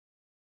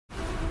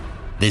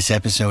This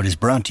episode is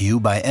brought to you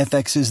by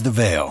FX's The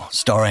Veil,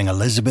 starring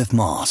Elizabeth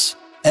Moss.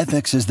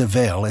 FX's The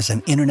Veil is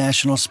an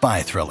international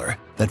spy thriller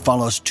that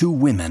follows two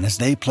women as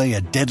they play a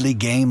deadly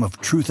game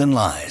of truth and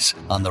lies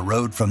on the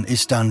road from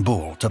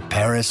Istanbul to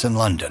Paris and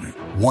London.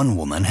 One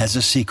woman has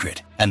a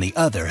secret, and the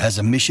other has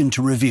a mission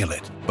to reveal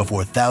it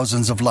before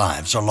thousands of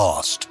lives are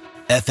lost.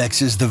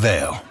 FX's The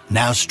Veil,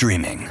 now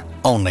streaming,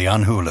 only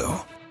on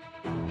Hulu.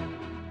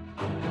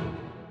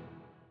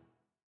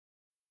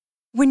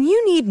 When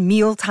you need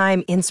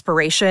mealtime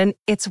inspiration,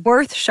 it's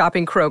worth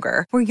shopping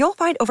Kroger, where you'll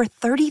find over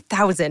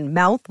 30,000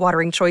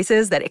 mouth-watering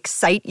choices that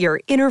excite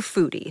your inner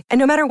foodie. And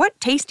no matter what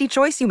tasty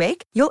choice you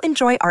make, you'll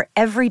enjoy our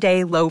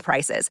everyday low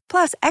prices,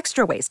 plus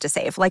extra ways to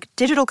save, like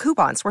digital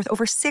coupons worth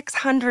over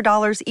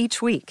 $600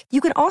 each week. You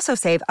can also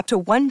save up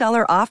to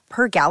 $1 off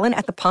per gallon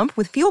at the pump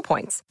with fuel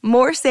points.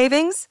 More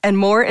savings and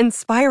more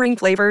inspiring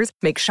flavors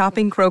make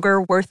shopping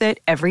Kroger worth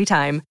it every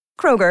time.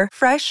 Kroger,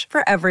 fresh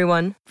for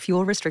everyone.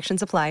 Fuel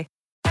restrictions apply.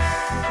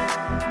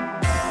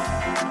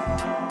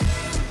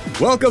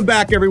 Welcome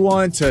back,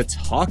 everyone, to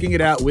Talking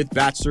It Out with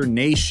Bachelor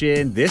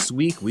Nation. This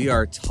week, we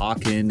are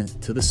talking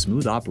to the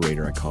smooth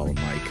operator, I call him,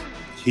 Mike.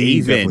 He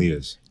definitely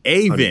is.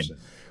 Avon. 100%.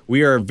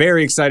 We are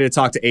very excited to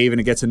talk to Avon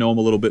and get to know him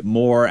a little bit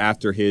more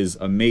after his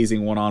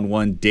amazing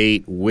one-on-one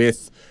date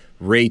with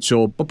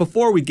Rachel. But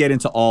before we get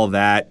into all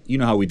that, you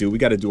know how we do. We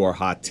got to do our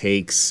hot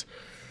takes.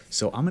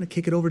 So I'm going to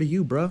kick it over to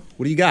you, bro.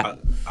 What do you got?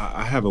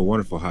 I have a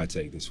wonderful hot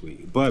take this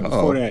week. But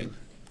before that,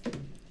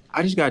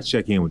 I just got to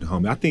check in with the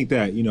homie. I think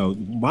that,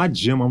 my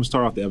gym, I'm going to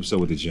start off the episode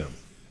with the gym.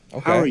 Okay.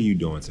 How are you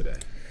doing today?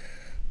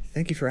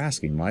 Thank you for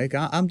asking, Mike.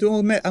 I'm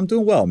doing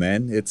well,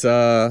 man. It's,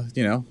 for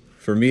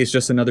me, it's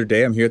just another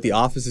day. I'm here at the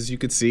office, as you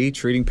could see,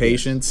 treating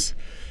patients,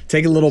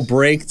 taking a little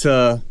break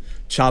to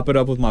chop it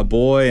up with my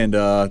boy and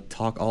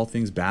talk all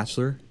things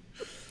Bachelor.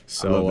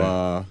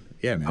 So,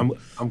 yeah, man.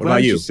 I'm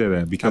glad you said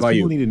that because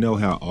people need to know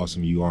how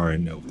awesome you are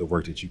and the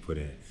work that you put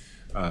in.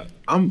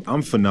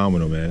 I'm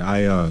phenomenal, man.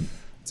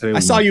 I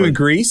saw you in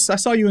Greece.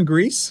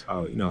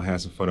 Oh, I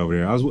had some fun over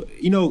there.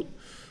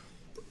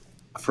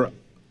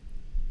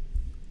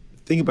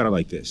 Think about it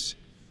like this.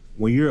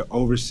 When you're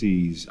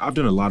overseas, I've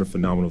done a lot of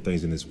phenomenal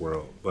things in this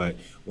world, but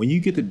when you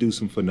get to do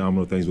some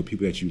phenomenal things with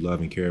people that you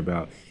love and care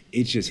about,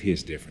 it just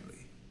hits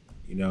differently,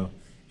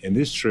 And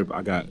this trip,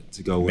 I got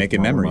to go with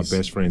one of my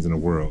best friends in the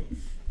world.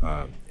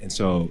 And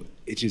so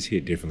it just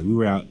hit differently. We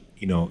were out,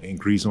 in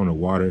Greece on the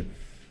water,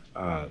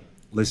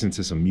 listening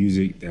to some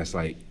music that's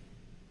like,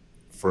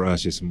 for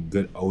us, just some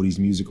good oldies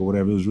music or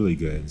whatever. It was really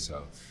good. And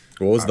so,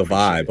 what was the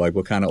vibe? Like,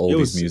 what kind of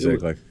oldies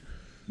music?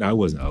 No, it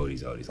wasn't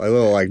oldies. Like a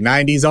little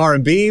 90s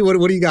R&B?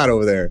 What do you got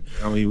over there?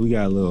 I mean, we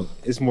got a little,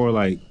 it's more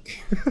like,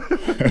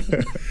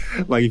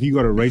 like if you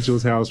go to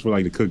Rachel's house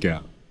for the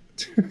cookout.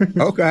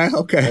 Okay.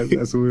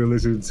 That's what we were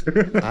listening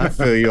to. I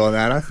feel you on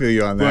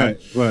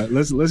that. But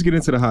let's get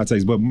into the hot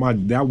takes. But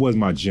that was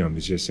my gym.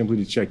 It's just simply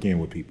to check in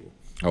with people.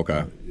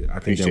 Okay. I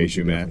appreciate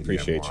you, man.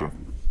 Appreciate you.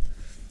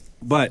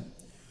 But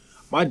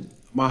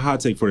my hot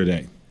take for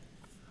today.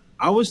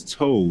 I was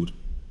told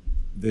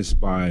this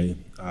by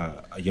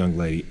a young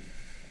lady.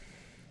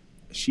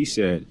 She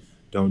said,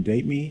 don't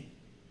date me,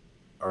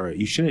 or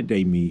you shouldn't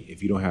date me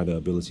if you don't have the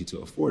ability to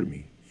afford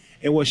me.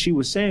 And what she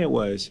was saying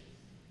was,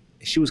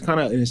 she was kind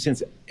of, in a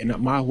sense, and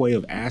my way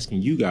of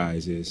asking you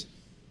guys is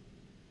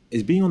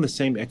being on the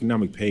same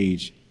economic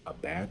page a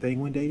bad thing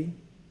when dating?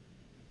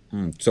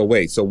 So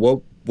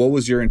what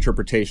was your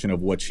interpretation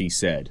of what she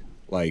said?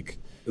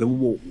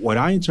 What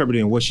I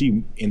interpreted and what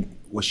she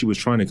was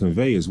trying to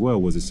convey as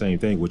well was the same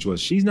thing, which was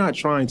she's not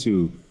trying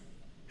to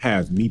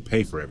have me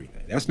pay for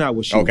everything. That's not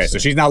what she was saying. So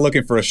she's not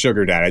looking for a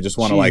sugar daddy. I just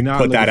want to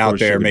put that out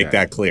there and make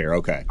that clear.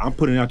 Okay. I'm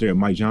putting it out there that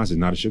Mike Johnson's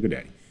not a sugar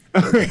daddy.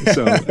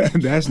 So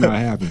that's not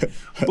happening.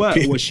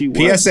 But what she was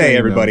PSA, saying,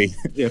 everybody.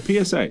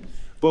 PSA.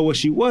 But what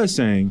she was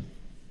saying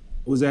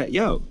was that,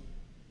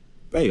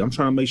 babe, I'm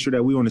trying to make sure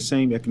that we're on the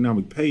same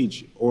economic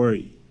page or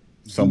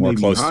somewhere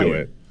close to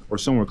it. Or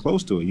somewhere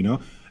close to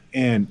it,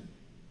 And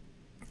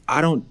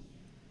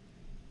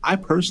I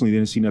personally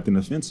didn't see nothing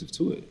offensive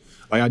to it.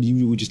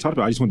 We just talked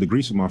about, I just went to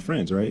Greece with my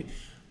friends, right?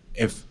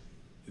 If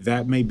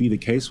that may be the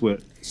case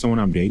with someone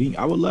I'm dating,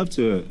 I would love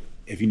to,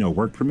 if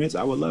work permits,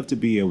 I would love to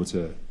be able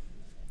to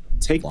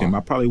take them. I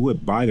probably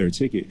would buy their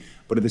ticket,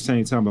 but at the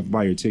same time, if I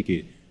buy your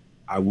ticket,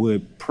 I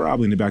would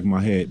probably in the back of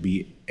my head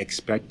be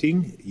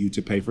expecting you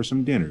to pay for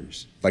some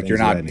dinners. You're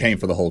not paying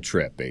for the whole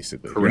trip,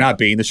 basically. Correct. You're not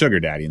being the sugar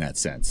daddy in that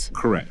sense.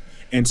 Correct.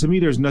 And to me,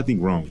 there's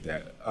nothing wrong with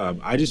that.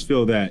 I just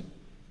feel that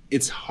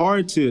it's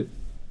hard to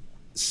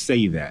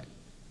say that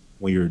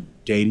when you're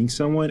dating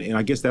someone, and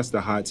I guess that's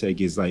the hot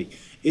take is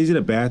is it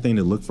a bad thing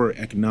to look for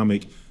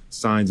economic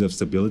signs of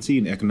stability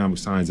and economic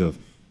signs of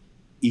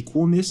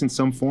equalness in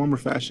some form or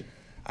fashion?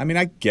 I mean,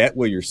 I get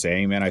what you're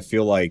saying, man. I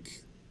feel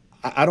like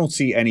I don't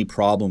see any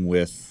problem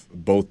with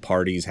both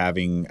parties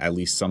having at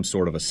least some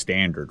sort of a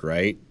standard,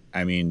 right?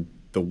 I mean,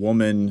 the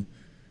woman,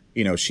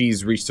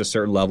 she's reached a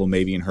certain level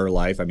maybe in her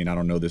life. I mean, I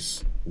don't know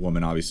this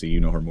woman. Obviously, you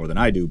know her more than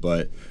I do,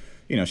 but,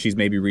 she's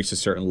maybe reached a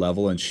certain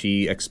level and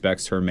she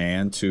expects her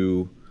man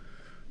to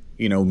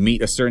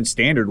meet a certain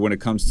standard when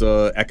it comes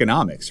to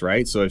economics,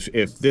 right? So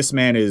if this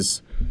man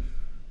is,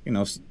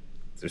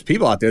 there's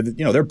people out there that,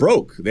 they're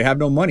broke. They have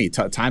no money.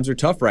 Times are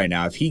tough right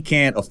now. If he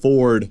can't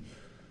afford,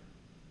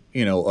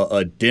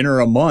 a dinner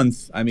a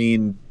month, I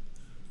mean,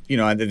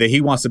 that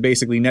he wants to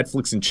basically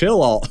Netflix and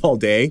chill all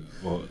day.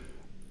 Well,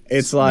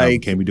 it's like, no,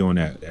 can't be doing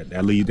that.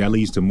 That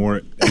leads to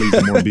more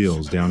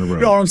bills down the road.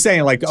 You know what I'm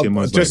saying? Like, 10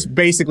 months just later.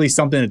 basically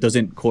something that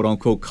doesn't quote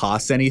unquote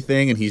cost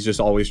anything, and he's just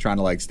always trying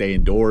to like stay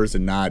indoors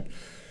and not,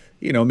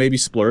 maybe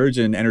splurge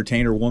and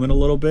entertain her woman a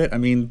little bit. I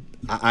mean,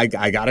 I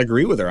gotta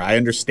agree with her. I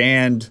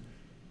understand.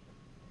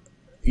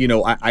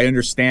 I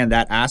understand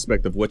that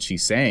aspect of what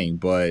she's saying,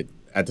 but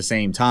at the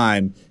same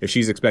time, if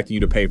she's expecting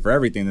you to pay for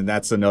everything, then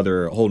that's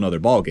a whole nother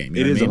ball game.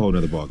 It is a whole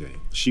nother ball game.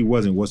 She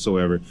wasn't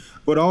whatsoever.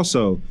 But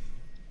also,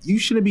 you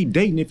shouldn't be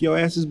dating if your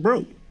ass is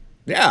broke.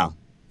 Yeah.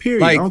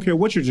 Period. Like, I don't care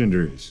what your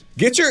gender is.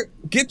 Get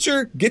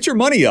your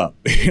money up.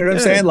 You know what I'm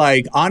saying?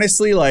 Like,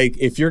 honestly, like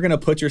if you're gonna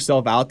put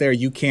yourself out there,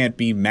 you can't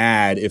be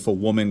mad if a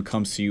woman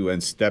comes to you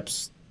and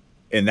steps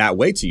in that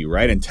way to you,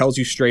 right? And tells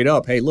you straight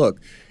up, hey, look,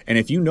 and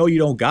if you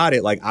don't got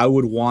it, like I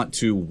would want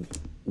to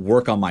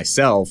work on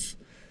myself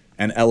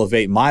and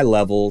elevate my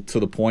level to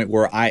the point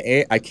where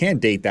I can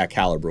date that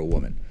caliber of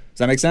woman. Does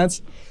that make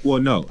sense?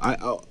 Well, no,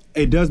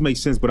 it does make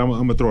sense, but I'm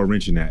gonna throw a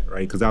wrench in that,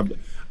 right? Because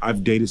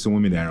I've dated some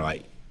women that are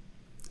like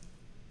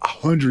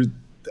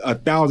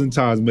 1,000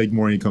 times make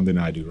more income than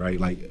I do, right?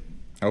 Like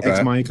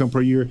X my income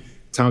per year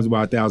times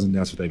about 1,000,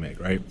 that's what they make,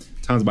 right?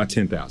 Times about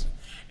 10,000,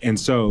 and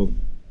so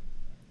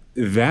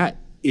that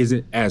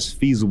isn't as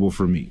feasible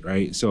for me,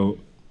 right? So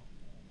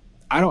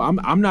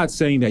I'm not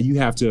saying that you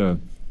have to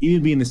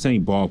even be in the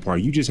same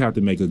ballpark. You just have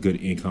to make a good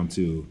income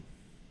too.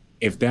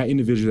 If that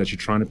individual that you're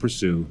trying to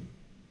pursue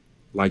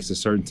likes a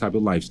certain type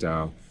of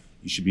lifestyle,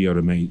 you should be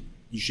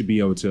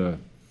able to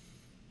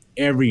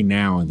every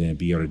now and then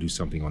be able to do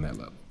something on that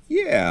level.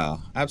 Yeah,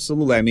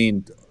 absolutely. I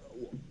mean,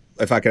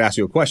 if I could ask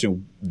you a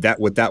question, that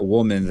with that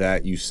woman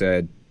that you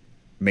said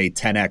made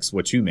 10x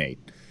what you made,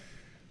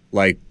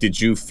 like,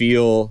 did you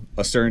feel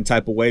a certain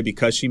type of way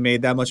because she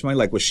made that much money?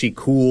 Like, was she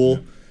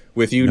cool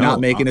with you not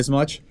making as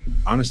much?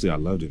 Honestly, I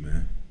loved it,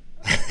 man.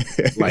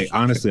 Like,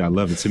 honestly, I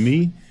loved it. To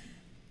me,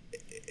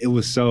 it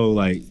was so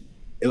like,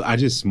 I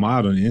just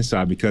smiled on the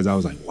inside because I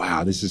was like,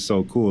 wow, this is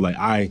so cool.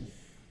 Like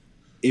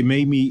it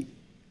made me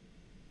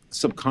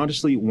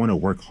subconsciously want to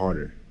work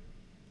harder.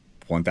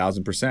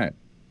 1,000%.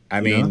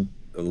 I mean,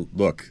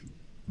 look,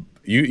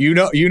 you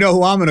know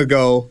who I'm gonna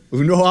go.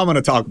 You know who I'm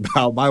gonna talk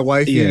about. My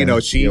wife.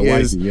 Yeah,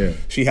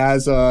 she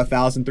has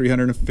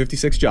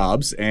 1,356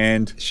 jobs,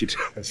 and she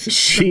does.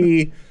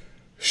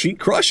 she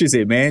crushes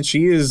it, man.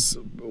 She is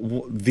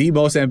the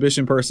most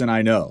ambitious person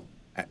I know.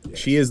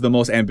 She is the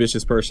most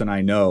ambitious person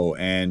I know,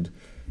 and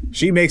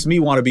she makes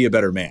me want to be a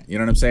better man. You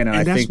know what I'm saying? And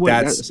I think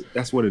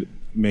that's what it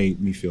made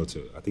me feel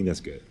too. I think that's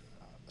good.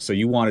 So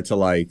you wanted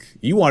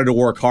to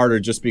work harder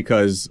just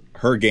because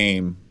her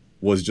game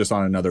was just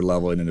on another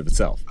level in and of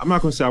itself. I'm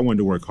not going to say I wanted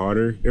to work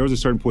harder. There was a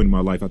certain point in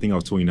my life, I think I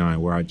was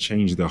 29, where I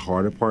changed the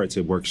harder part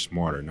to work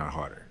smarter, not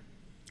harder.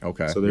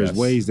 Okay. So there's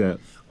ways that,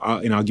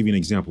 and I'll give you an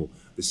example.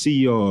 The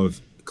CEO of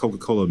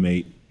Coca-Cola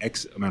made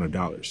X amount of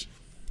dollars.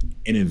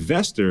 An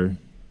investor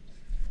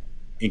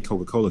in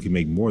Coca-Cola can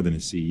make more than a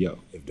CEO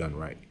if done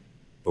right.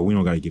 But we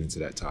don't got to get into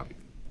that topic.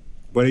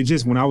 But it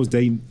just, when I've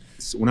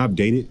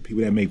dated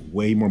people that make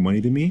way more money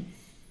than me,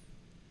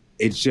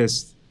 it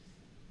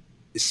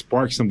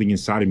sparks something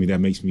inside of me that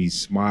makes me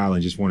smile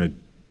and just want to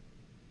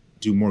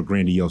do more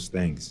grandiose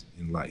things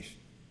in life.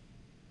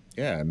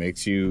 Yeah, it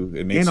makes you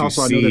and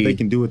also see, I know that they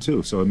can do it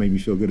too, so it made me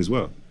feel good as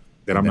well.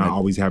 That I'm not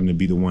always having to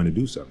be the one to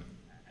do something.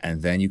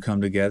 And then you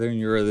come together and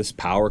you're this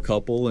power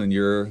couple and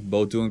you're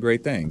both doing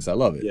great things. I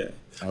love it. Yeah.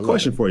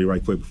 Question for you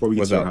right quick before we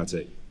get to our hot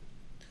take.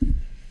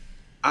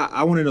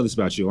 I want to know this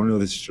about you. I want to know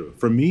this is true.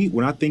 For me,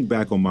 when I think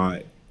back on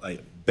my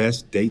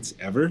best dates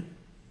ever,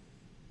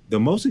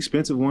 the most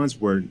expensive ones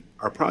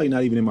are probably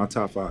not even in my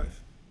top 5.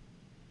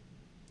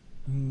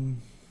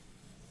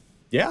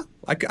 Yeah,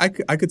 I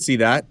could see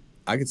that.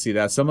 I could see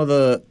that. Some of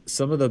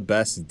the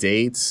best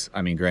dates.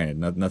 I mean, granted,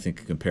 nothing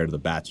can compare to the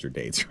Bachelor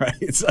dates, right?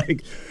 It's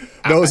like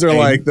those are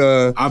like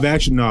the. I've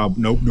actually no.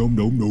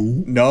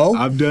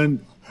 I've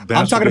done.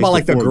 I'm talking about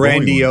like the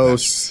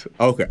grandiose.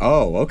 Okay.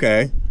 Oh,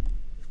 okay.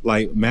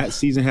 Like Matt's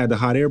season had the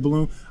hot air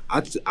balloon.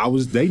 I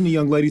was dating a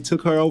young lady,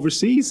 took her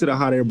overseas to the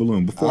hot air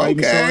balloon before I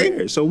even saw her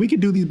there. So we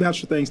can do these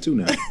Bachelor things too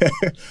now.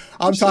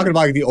 I'm talking about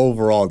like the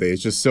overall day.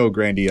 It's just so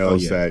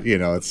grandiose that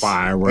it's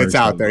fireworks. It's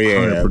out there.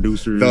 Yeah,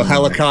 producers, the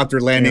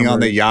helicopter landing on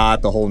the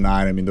yacht, the whole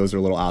nine. I mean, those are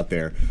a little out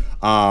there.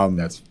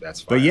 That's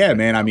fire. But yeah,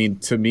 man. I mean,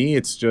 to me,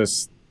 it's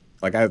just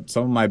like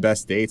some of my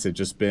best dates have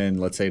just been,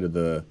 let's say,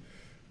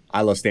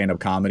 I love stand-up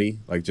comedy,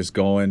 like just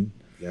going.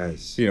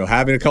 Yes.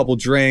 Having a couple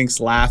drinks,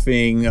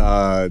 laughing,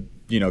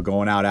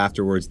 going out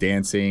afterwards,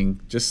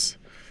 dancing, just,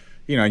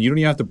 you don't even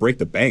have to break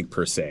the bank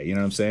per se. You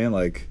know what I'm saying?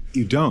 Like,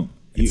 you don't.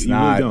 You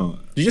really don't.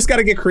 You just got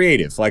to get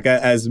creative. Like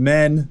as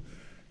men,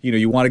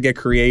 you want to get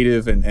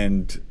creative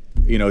and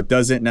it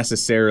doesn't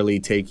necessarily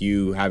take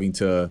you having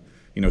to,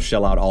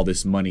 shell out all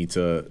this money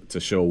to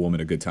show a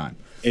woman a good time.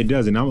 It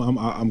doesn't.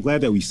 I'm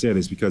glad that we said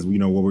this because what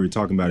we were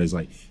talking about is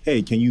like,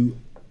 hey, can you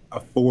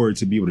afford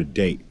to be able to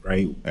date,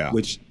 right? Yeah.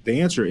 Which the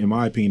answer, in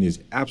my opinion, is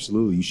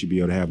absolutely. You should be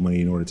able to have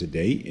money in order to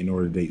date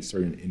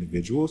certain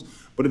individuals.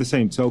 But at the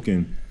same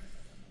token,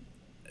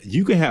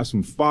 you can have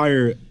some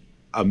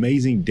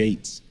amazing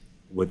dates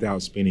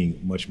without spending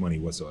much money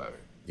whatsoever.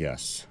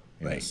 Yes.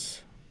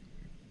 Yes.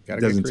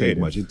 It doesn't take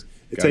much. It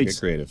takes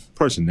creative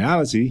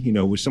personality,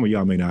 which some of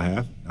y'all may not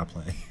have. Not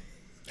playing.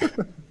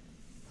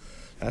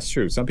 That's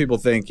true. Some people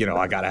think,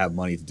 I got to have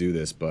money to do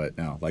this, but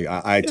no. Like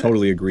I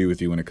totally agree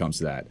with you when it comes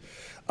to that.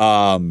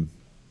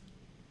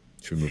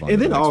 Should we move on? And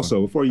then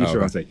also, before you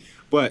say,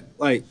 but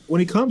like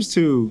when it comes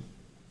to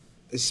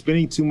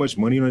spending too much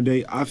money on a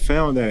date, I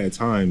found that at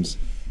times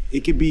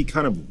it can be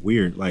kind of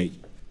weird. Like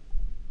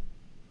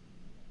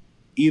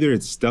either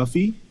it's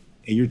stuffy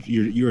and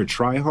you're a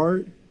try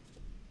hard.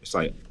 It's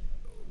like,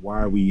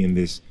 why are we in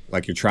this?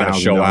 Like you're trying to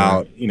show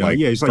out, like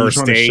it's like you're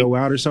trying to show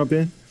out or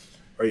something.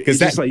 Because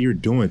that's like you're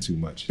doing too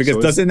much.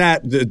 Because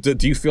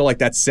do you feel like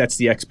that sets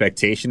the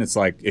expectation? It's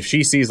like if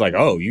she sees like,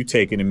 oh, you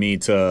taking me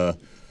to,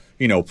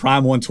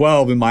 Prime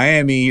 112 in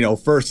Miami,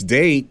 first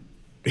date.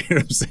 You know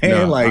what I'm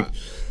saying?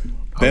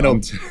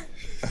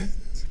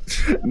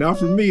 Now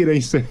for me, it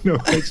ain't set no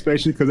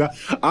expectation because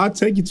I'll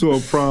take you to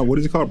a prom. What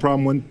is it called?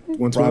 Prom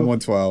 112? Prime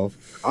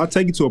 112. I'll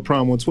take you to a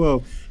prom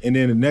 112, and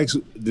then the next,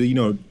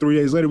 3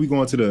 days later, we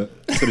going to the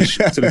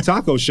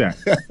taco shack.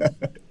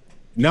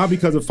 Not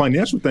because of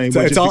financial thing,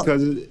 but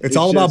because it's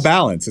all about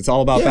balance. It's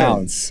all about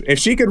balance. If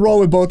she could roll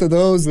with both of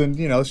those, then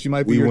she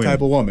might be your type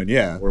of woman.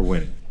 Yeah, we're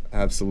winning.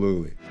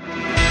 Absolutely.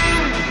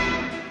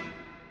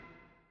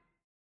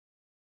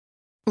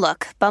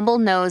 Look, Bumble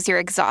knows you're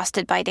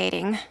exhausted by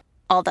dating.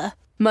 All the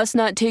must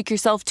not take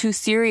yourself too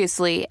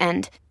seriously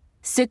and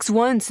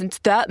 6'1" since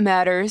that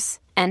matters.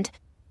 And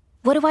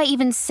what do I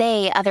even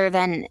say other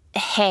than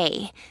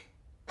hey?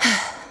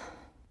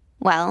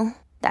 Well,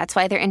 that's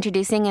why they're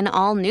introducing an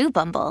all-new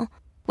Bumble.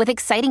 With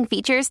exciting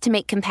features to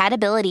make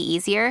compatibility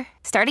easier,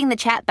 starting the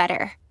chat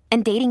better,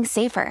 and dating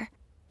safer.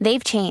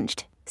 They've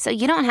changed, so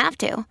you don't have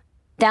to.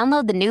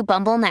 Download the new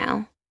Bumble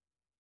now.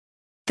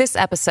 This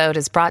episode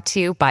is brought to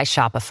you by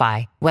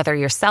Shopify. Whether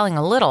you're selling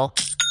a little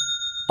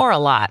or a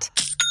lot,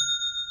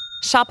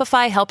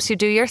 Shopify helps you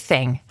do your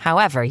thing,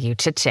 however you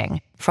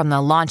cha-ching. From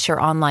the launch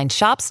your online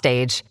shop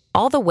stage,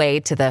 all the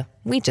way to the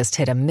we just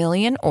hit 1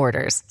 million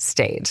orders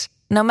stage.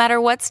 No matter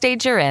what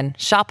stage you're in,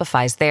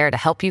 Shopify's there to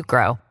help you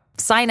grow.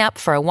 Sign up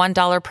for a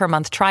 $1 per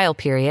month trial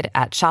period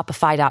at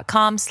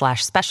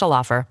shopify.com/special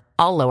offer,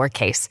 all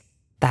lowercase.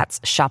 That's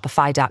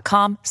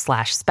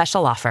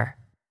shopify.com/special offer.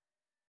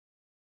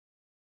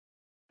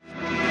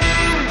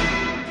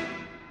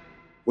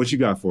 What you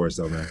got for us,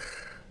 though, man?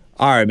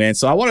 All right, man.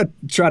 So I want to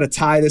try to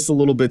tie this a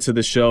little bit to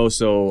the show.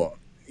 So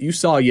you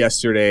saw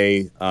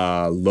yesterday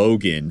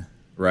Logan,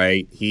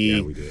 right?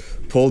 He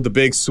pulled the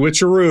big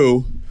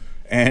switcheroo,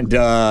 and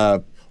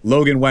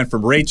Logan went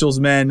from Rachel's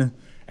men,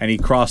 and he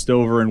crossed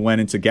over and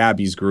went into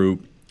Gabby's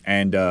group.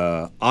 And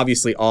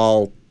obviously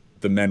all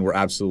the men were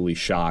absolutely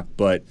shocked.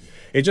 But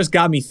it just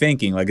got me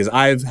thinking, like, as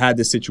I've had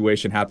this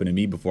situation happen to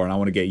me before, and I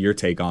want to get your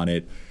take on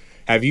it.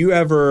 Have you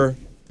ever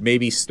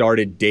maybe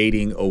started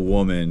dating a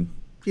woman,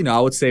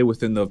 I would say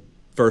within the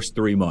first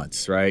 3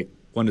 months, right?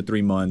 1 to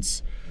 3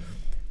 months.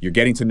 You're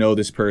getting to know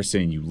this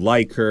person. You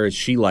like her.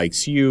 She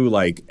likes you.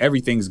 Like,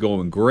 everything's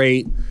going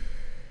great.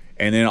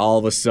 And then all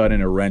of a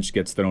sudden a wrench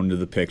gets thrown into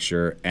the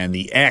picture and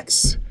the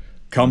ex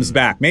comes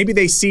back. Maybe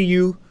they see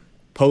you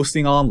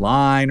posting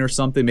online or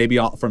something, maybe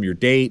from your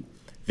date.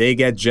 They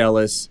get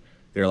jealous.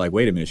 They're like,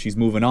 wait a minute, she's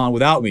moving on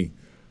without me.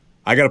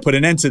 I got to put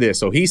an end to this.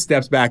 So he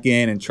steps back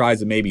in and tries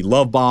to maybe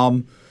love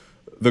bomb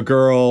the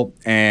girl,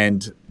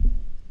 and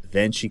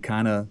then she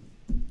kind of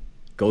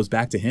goes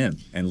back to him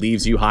and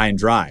leaves you high and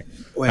dry.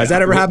 Wait, has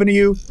that ever happened to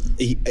you?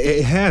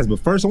 It has, but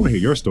first I want to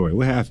hear your story.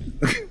 What happened?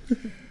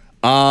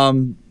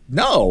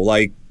 No,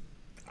 like,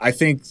 I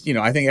think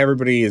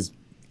everybody is.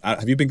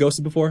 Have you been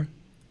ghosted before?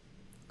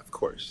 Of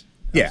course.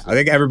 Yeah, absolutely.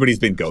 I think everybody's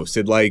been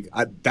ghosted. Like,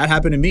 that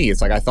happened to me.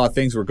 It's like I thought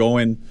things were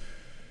going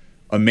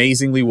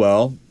amazingly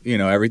well.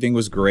 Everything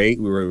was great.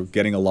 We were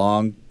getting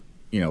along.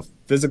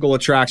 Physical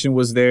attraction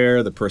was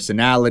there, the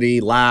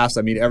personality, laughs.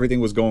 I mean, everything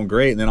was going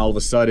great. And then all of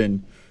a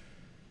sudden,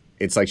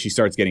 it's like she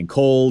starts getting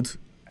cold.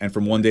 And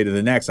from one day to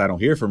the next, I don't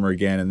hear from her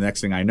again. And the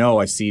next thing I know,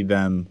 I see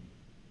them,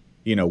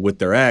 with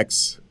their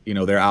ex.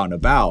 They're out and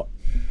about.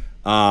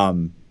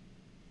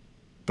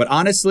 But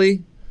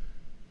honestly,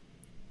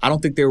 I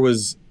don't think there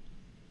was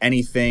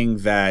anything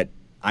that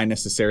I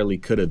necessarily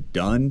could have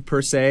done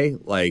per se.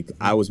 Like,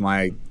 I was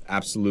my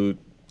absolute,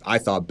 I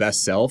thought,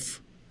 best self.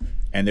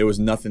 And there was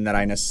nothing that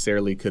I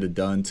necessarily could have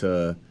done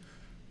to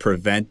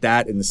prevent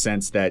that, in the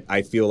sense that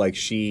I feel like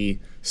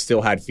she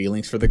still had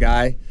feelings for the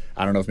guy.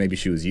 I don't know if maybe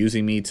she was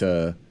using me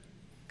to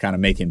kind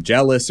of make him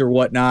jealous or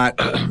whatnot.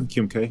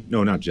 Kim K?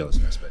 No, not jealous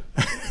aspect.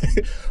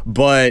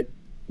 But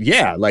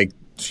yeah, like,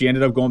 she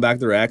ended up going back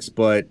to her ex.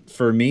 But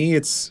for me,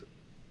 it's,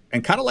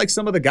 and kind of like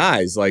some of the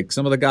guys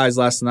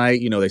last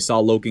night, they saw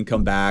Logan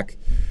come back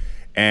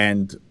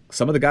And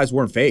some of the guys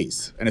weren't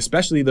phased, and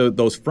especially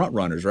those front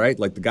runners, right?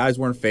 Like the guys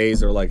weren't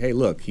phased. They're like, hey,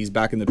 look, he's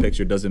back in the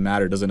picture. Doesn't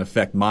matter. Doesn't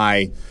affect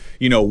my,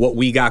 what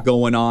we got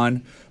going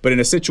on. But in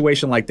a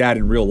situation like that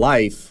in real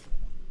life,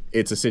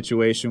 it's a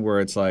situation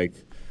where it's like,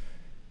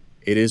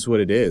 it is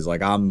what it is.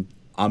 Like I'm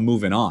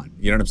moving on.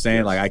 You know what I'm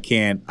saying? Like I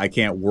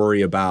can't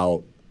worry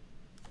about,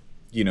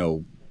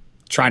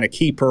 trying to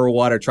keep her or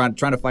what, or trying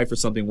to fight for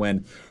something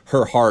when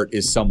her heart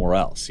is somewhere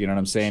else. You know what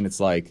I'm saying? It's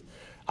like,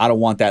 I don't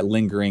want that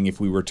lingering if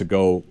we were to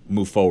go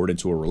move forward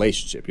into a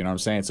relationship. You know what I'm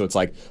saying? So it's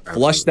like,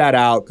 flush that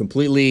out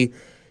completely,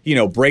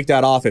 break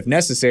that off if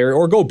necessary,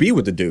 or go be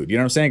with the dude. You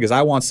know what I'm saying? Because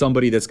I want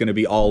somebody that's going to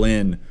be all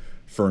in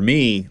for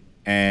me.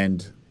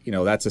 And,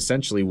 that's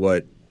essentially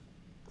what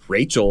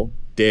Rachel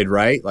did,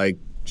 right? Like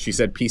she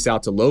said, peace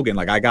out to Logan.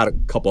 Like I got a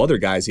couple other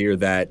guys here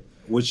that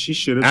which she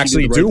should have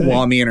actually do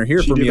want me and are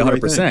here for me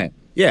 100%.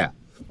 Yeah,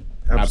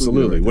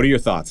 absolutely. What are your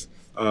thoughts?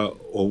 Well,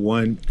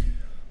 one,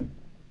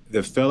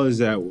 the fellas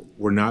that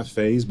were not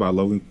fazed by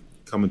Logan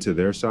coming to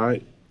their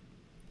side,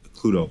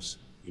 kudos.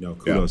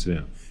 Kudos to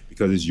them.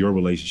 Because it's your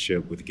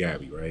relationship with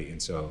Gabby, right?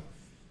 And so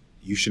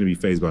you shouldn't be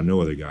fazed by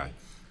no other guy.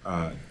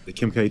 The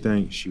Kim K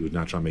thing, she was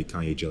not trying to make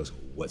Kanye jealous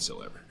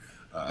whatsoever.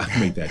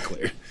 Make that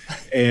clear.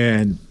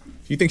 And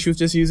you think she was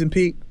just using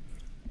Pete?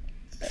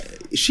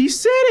 She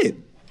said it.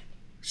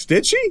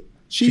 Did she?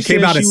 She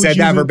came out and said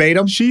that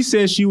verbatim? She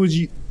said she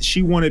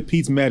wanted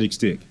Pete's magic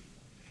stick.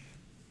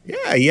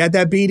 Yeah, he had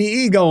that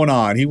BDE going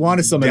on. He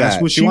wanted some of that.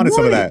 That's what she wanted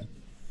some of that.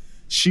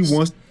 She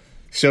wants.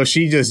 So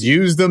she just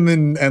used them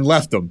and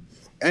left them.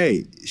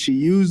 Hey, she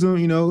used them,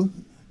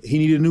 he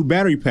needed a new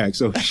battery pack,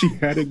 so she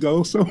had to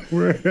go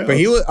somewhere else. But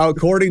he was,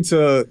 according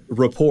to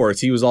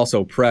reports, he was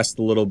also pressed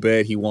a little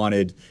bit.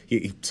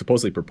 He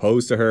supposedly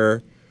proposed to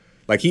her.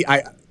 Like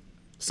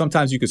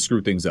sometimes you could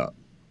screw things up.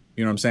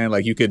 You know what I'm saying?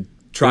 Like you could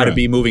try to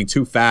be moving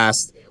too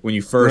fast when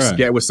you first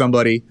get with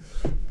somebody.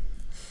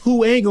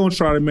 Who ain't gonna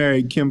try to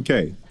marry Kim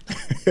K?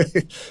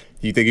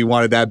 You think he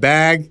wanted that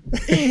bag?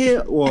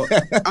 Yeah, well,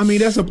 I mean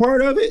that's a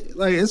part of it.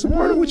 Like it's a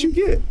part of what you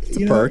get. It's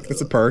a perk.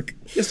 It's a perk.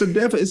 It's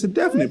a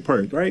definite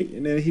perk, right?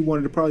 And then he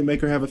wanted to probably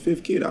make her have a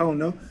fifth kid. I don't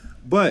know,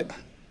 but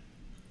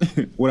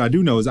what I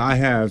do know is I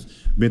have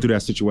been through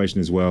that situation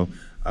as well.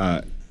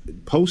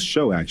 Post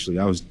show, actually,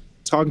 I was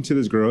talking to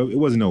this girl. It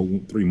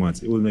wasn't 3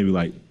 months. It was maybe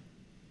like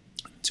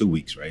 2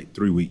 weeks, right?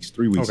 3 weeks.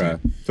 3 weeks. Okay.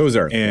 In. So it was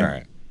early. And all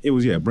right. It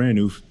was brand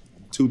new.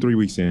 2-3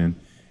 weeks in,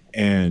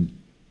 and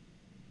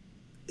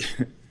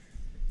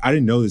I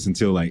didn't know this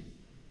until like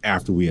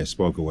after we had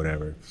spoke or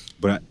whatever.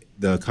 But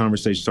the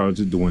conversation started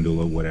to dwindle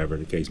or whatever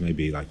the case may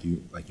be, like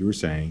you were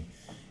saying.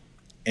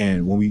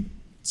 And when we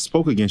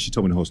spoke again, she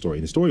told me the whole story.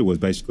 And the story was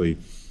basically,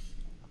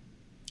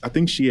 I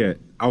think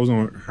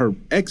her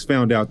ex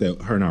found out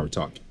that her and I were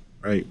talking,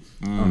 right?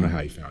 I don't know how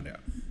he found out.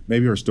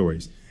 Maybe her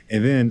stories.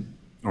 And then,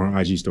 or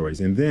IG stories.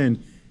 And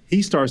then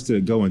he starts to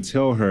go and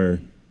tell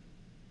her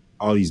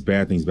all these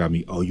bad things about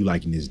me. Oh, you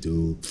liking this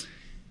dude?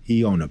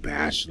 He on The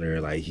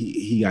Bachelor. Like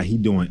he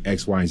doing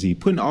X, Y, and Z.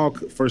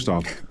 First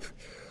off,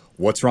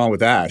 what's wrong with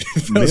that?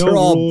 those are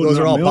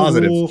all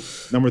positive. Rule,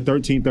 number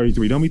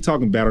 1333. Don't be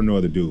talking bad on no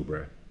other dude,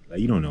 bro. Like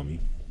you don't know me.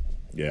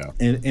 Yeah.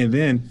 And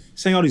then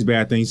saying all these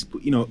bad things,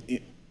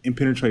 in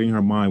penetrating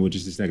her mind with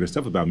just this negative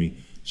stuff about me.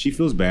 She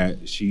feels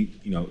bad. She,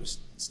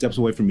 steps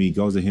away from me,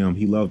 goes to him.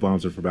 He love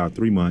bombs her for about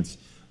 3 months.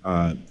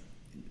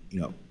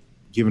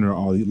 Giving her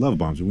all the love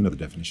bombs her. We know the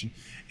definition.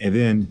 And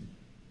then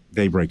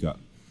they break up.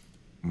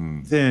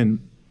 Then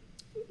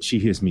she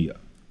hits me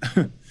up.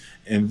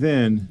 And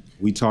then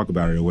we talk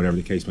about it or whatever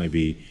the case may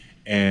be.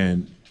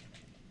 And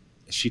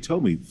she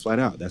told me flat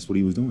out that's what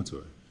he was doing to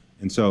her.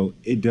 And so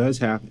it does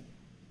happen.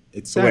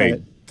 It's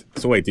sad.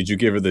 So wait, did you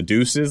give her the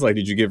deuces? Like,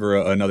 did you give her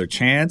another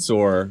chance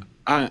or?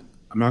 I'm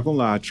not going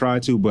to lie. I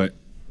tried to, but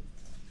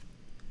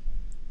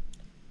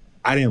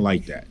I didn't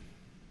like that.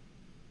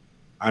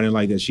 I didn't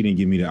like that she didn't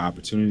give me the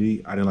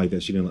opportunity. I didn't like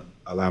that she didn't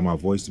allow my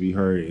voice to be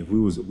heard. If we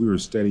were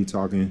steady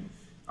talking,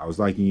 I was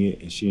liking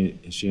it, and she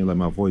didn't let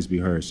my voice be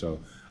heard. So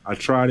I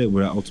tried it,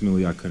 but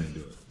ultimately I couldn't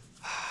do it.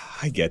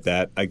 I get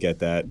that. I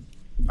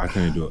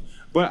couldn't do it.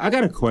 But I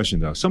got a question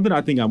though. Something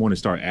I think I want to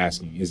start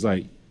asking is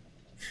like,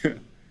 do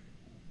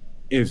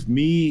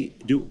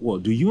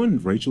you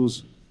and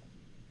Rachel's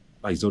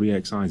like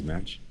zodiac signs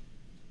match?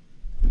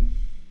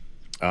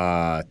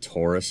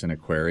 Taurus and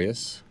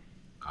Aquarius.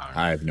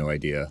 I have no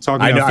idea.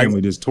 Talking about family,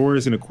 does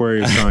Taurus and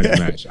Aquarius signs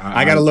match?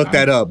 I got to look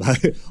that up.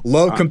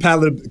 love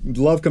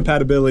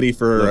compatibility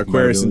for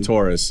Aquarius and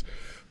Taurus.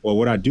 Well,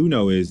 what I do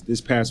know is this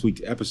past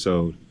week's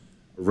episode,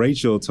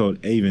 Rachel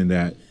told Avon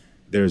that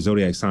their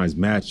zodiac signs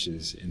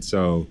matches, and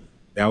so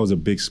that was a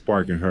big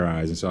spark in her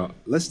eyes. And so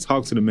let's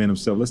talk to the man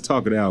himself. Let's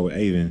talk it out with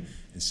Avon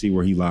and see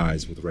where he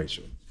lies with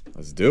Rachel.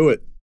 Let's do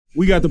it.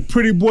 We got the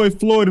pretty boy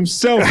Floyd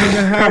himself in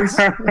the house.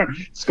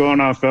 What's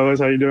going on, fellas?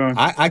 How you doing?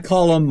 I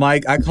call him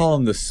Mike. I call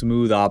him the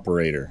smooth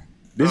operator.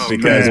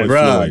 Because,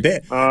 bro,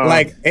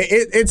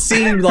 it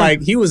seemed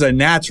like he was a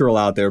natural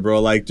out there,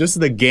 bro. Like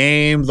just the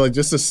game, like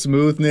just the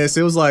smoothness.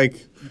 It was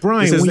like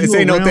Brian, this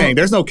ain't no thing.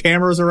 There's no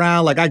cameras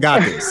around. Like, I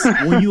got this.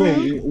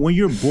 when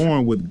you're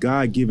born with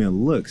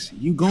God-given looks,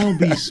 you gonna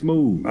be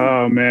smooth.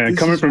 Oh man,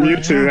 coming from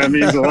you two, that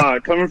means a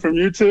lot. Coming from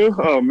you two,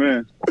 oh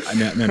man.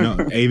 No,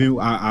 Avon,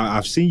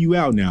 I've seen you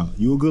out now.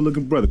 You a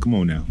good-looking brother. Come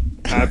on now.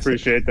 I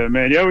appreciate that,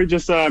 man. Yeah, we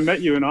just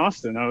met you in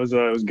Austin. It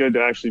was good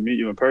to actually meet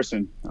you in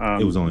person.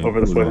 It was only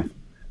over the phone.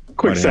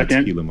 Quick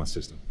second. Tequila in my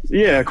system.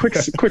 Yeah, quick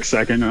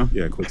second. No.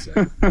 Yeah, quick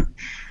second.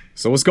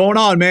 So what's going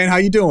on, man? How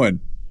you doing?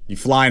 You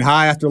flying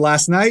high after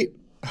last night?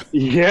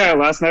 Yeah,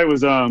 last night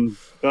was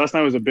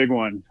a big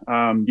one.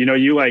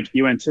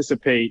 You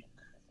anticipate,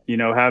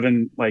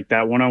 having like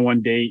that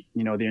one-on-one date,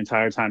 the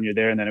entire time you're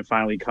there, and then it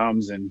finally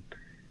comes, and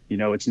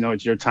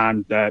it's your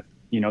time that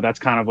that's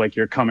kind of like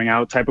your coming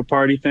out type of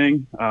party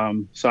thing.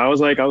 So I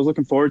was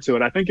looking forward to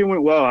it. I think it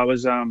went well. I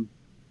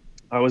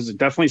was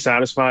definitely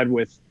satisfied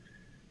with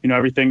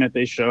everything that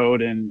they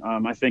showed, and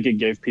I think it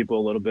gave people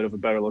a little bit of a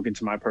better look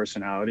into my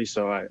personality.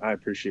 So I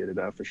appreciated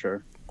that for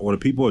sure. Well, the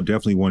people are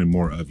definitely wanting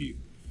more of you.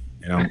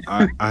 And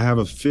I have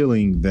a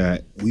feeling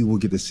that we will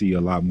get to see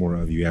a lot more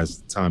of you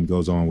as time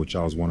goes on with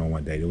y'all's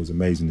one-on-one date. It was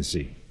amazing to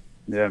see.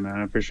 Yeah, man.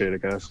 I appreciate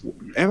it, guys.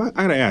 And I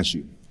got to ask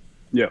you.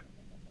 Yeah.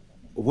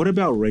 What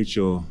about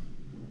Rachel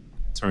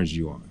turns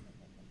you on?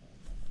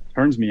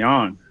 Turns me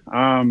on?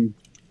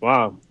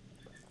 Wow.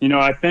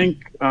 I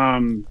think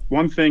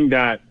one thing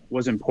that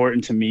was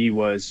important to me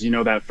was,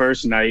 that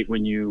first night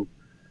when you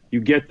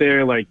get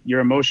there, like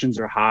your emotions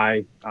are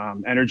high,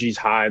 energy's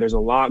high. There's a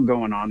lot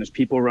going on. There's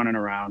people running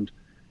around.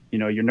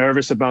 You're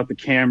nervous about the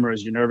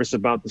cameras. You're nervous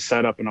about the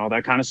setup and all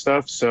that kind of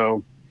stuff.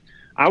 So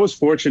I was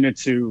fortunate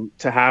to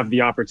have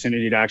the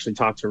opportunity to actually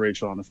talk to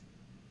Rachel on the phone.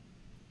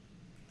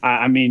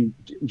 I mean,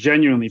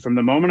 genuinely, from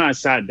the moment I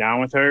sat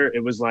down with her,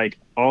 it was like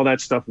all that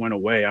stuff went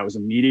away. I was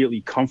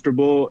immediately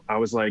comfortable. I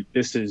was like,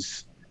 this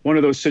is one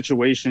of those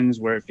situations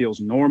where it feels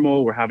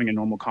normal. We're having a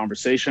normal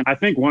conversation. I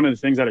think one of the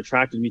things that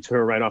attracted me to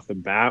her right off the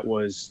bat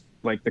was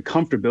like the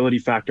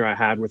comfortability factor I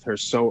had with her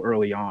so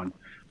early on.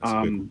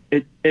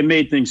 It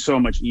made things so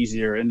much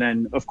easier. And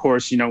then, of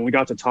course, when we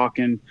got to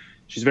talking,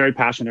 she's very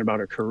passionate about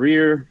her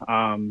career.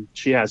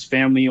 She has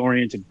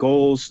family-oriented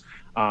goals,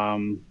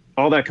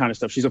 all that kind of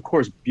stuff. She's, of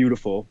course,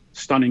 beautiful,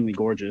 stunningly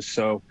gorgeous.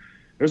 So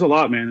there's a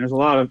lot, man. There's a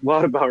lot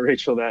about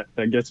Rachel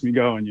that gets me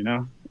going,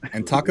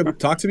 And talk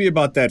to me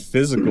about that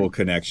physical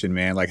connection,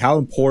 man. Like, how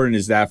important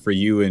is that for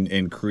you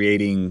in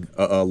creating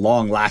a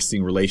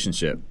long-lasting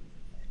relationship?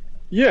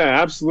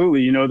 Yeah,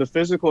 absolutely. The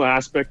physical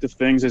aspect of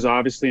things is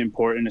obviously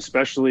important,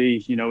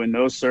 especially, in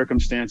those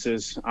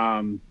circumstances.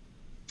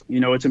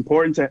 It's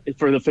important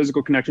for the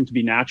physical connection to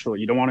be natural.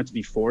 You don't want it to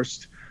be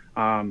forced.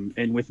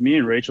 And with me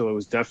and Rachel, it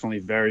was definitely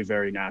very,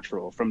 very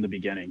natural from the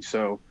beginning.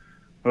 So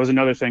that was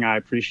another thing I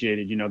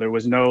appreciated. There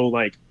was no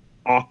like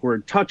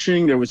awkward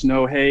touching. There was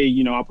no, hey,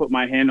 I'll put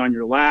my hand on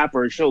your lap,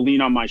 or she'll lean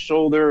on my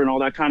shoulder, and all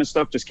that kind of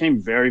stuff just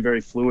came very,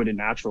 very fluid and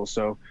natural.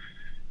 So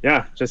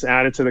yeah, just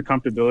added to the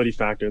comfortability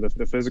factor.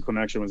 The physical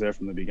connection was there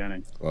from the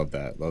beginning. Love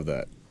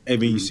that. I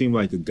mean, you seem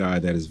like a guy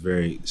that is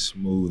very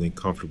smooth and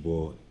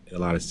comfortable in a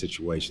lot of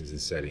situations and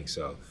settings.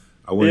 So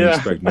I wouldn't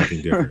expect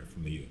nothing different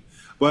from you.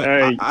 But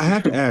hey. I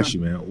have to ask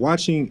you, man,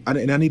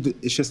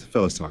 it's just the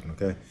fellas talking,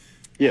 okay?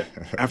 Yeah.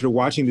 After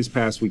watching this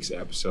past week's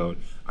episode,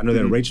 I know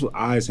that Rachel's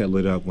eyes had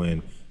lit up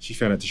when she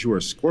found out that you were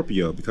a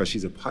Scorpio because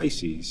she's a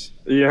Pisces.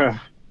 Yeah.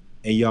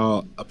 And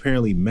y'all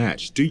apparently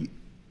matched.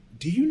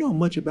 Do you know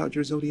much about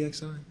your zodiac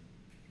sign?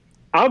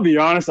 I'll be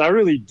honest, I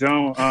really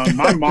don't.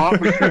 My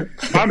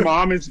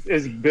mom is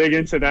big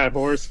into that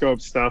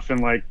horoscope stuff, and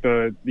like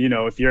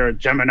if you're a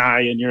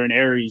Gemini and you're an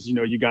Aries,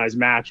 you guys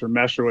match or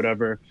mesh or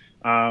whatever.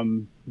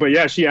 But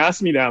yeah, she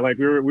asked me that. Like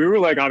we were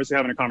like obviously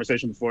having a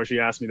conversation before. She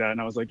asked me that,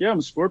 and I was like, yeah, I'm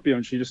a Scorpio,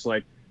 and she just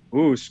like,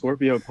 ooh,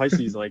 Scorpio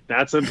Pisces, like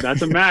that's a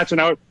match.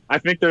 And I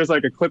think there's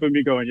like a clip of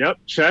me going, yep,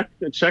 check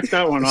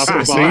that one off the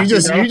box.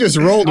 So you just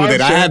rolled with it.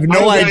 I have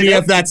no idea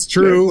if that's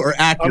true or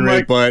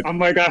accurate, but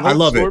I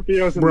love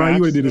Scorpio's it. Brian,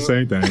 you would do the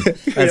same thing.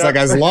 It's like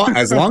as long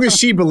as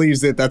she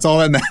believes it, that's all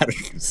that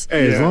matters.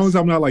 Hey, as long as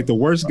I'm not like the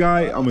worst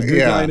guy, I'm a good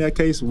guy in that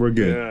case. We're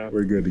good. Yeah.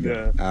 We're good to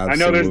go. Yeah. I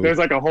know there's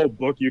like a whole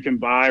book you can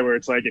buy where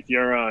it's like if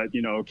you're a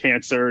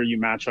Cancer, you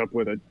match up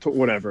with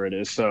whatever it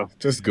is. So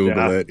just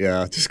Google it.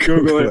 Yeah, just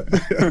Google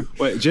it.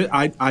 Wait,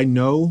 I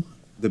know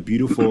the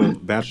beautiful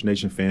Bachelor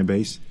Nation fan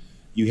base.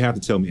 You have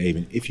to tell me,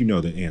 Avon, if you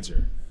know the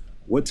answer.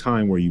 What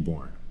time were you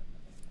born?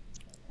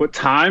 What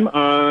time?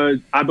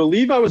 I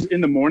believe I was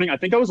in the morning. I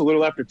think I was a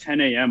little after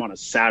 10 a.m. on a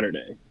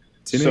Saturday.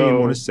 10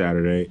 a.m. on a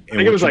Saturday. And I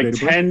think it was like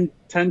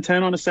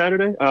 10 on a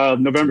Saturday.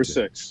 November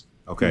 6th.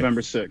 Okay.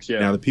 November 6th, yeah.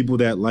 Now, the people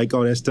that like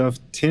all that stuff,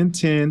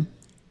 10-10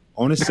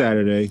 on a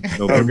Saturday,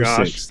 November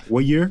 6th.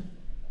 What year?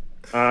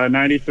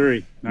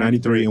 93.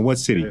 93. In what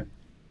city?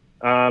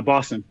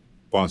 Boston.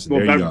 Boston.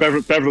 Well, there you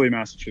go. Beverly,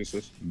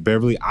 Massachusetts.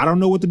 Beverly. I don't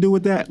know what to do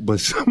with that,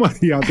 but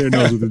somebody out there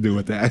knows what to do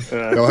with that.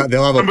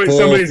 They'll have a full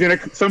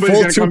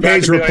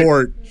 2-page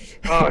report.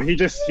 Like, oh, he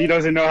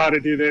doesn't know how to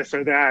do this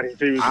or that. If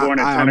he was born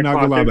at 10 I'm not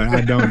gonna lie about it.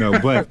 I don't know,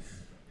 but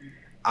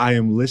I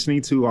am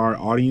listening to our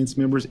audience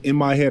members in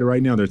my head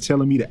right now. They're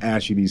telling me to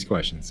ask you these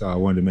questions. So I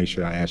wanted to make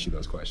sure I asked you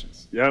those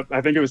questions. Yep.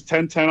 I think it was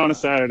 10-10 on a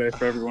Saturday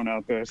for everyone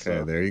out there. So.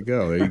 Okay, there you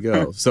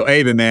go. So,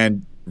 Avon,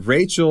 man,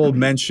 Rachel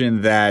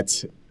mentioned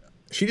that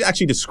she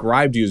actually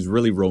described you as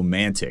really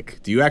romantic.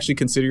 Do you actually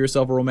consider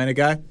yourself a romantic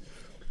guy?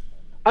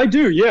 I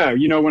do, yeah.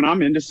 When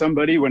I'm into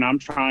somebody, when I'm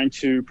trying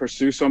to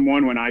pursue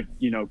someone, when I,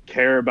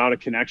 care about a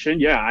connection,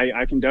 yeah,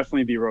 I can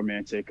definitely be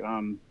romantic.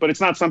 But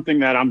it's not something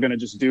that I'm going to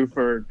just do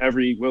for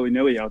every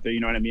willy-nilly out there. You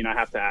know what I mean? I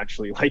have to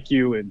actually like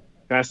you, and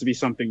there has to be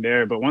something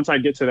there. But once I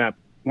get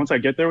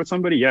there with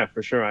somebody, yeah,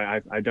 for sure. I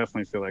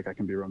definitely feel like I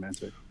can be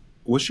romantic.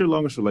 What's your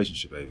longest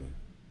relationship,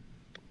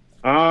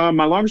 Avon?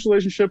 My longest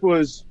relationship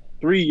was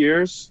 3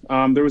 years.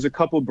 There was a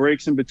couple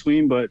breaks in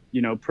between, but,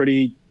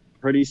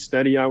 pretty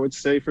steady, I would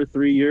say, for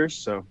 3 years.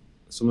 So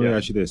let me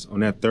ask you this.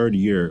 On that third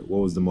year, what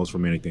was the most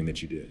romantic thing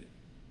that you did?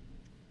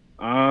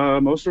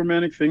 Most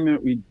romantic thing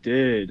that we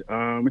did,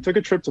 we took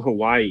a trip to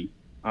Hawaii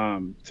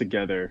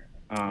together.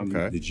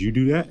 Okay. Did you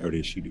do that or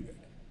did she do that?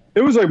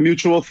 It was a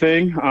mutual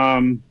thing.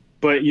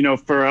 But,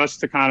 for us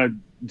to kind of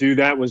do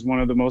that was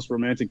one of the most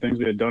romantic things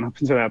we had done up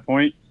until that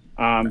point.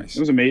 Nice. It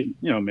was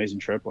amazing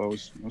trip. It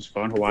was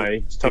fun.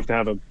 Hawaii. It's tough to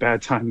have a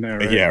bad time there.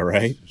 Right? Yeah,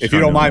 right. If you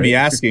don't mind me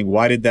asking,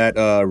 why did that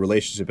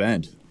relationship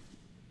end?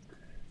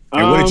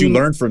 And what did you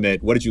learn from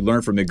it? What did you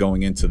learn from it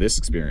going into this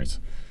experience?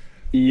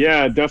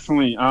 Yeah,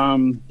 definitely.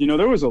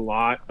 There was a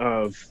lot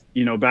of,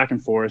 back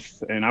and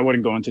forth, and I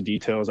wouldn't go into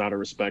details out of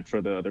respect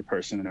for the other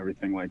person and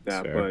everything like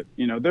that. Sure.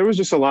 But, there was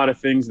just a lot of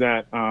things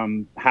that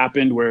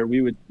happened where we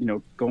would,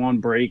 go on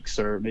breaks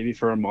or maybe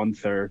for a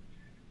month or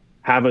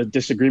have a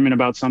disagreement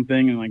about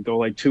something and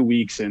go 2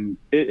 weeks. And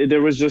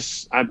there was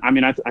just,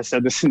 I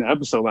said this in the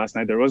episode last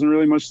night, there wasn't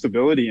really much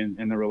stability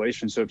in the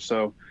relationship.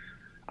 So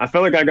I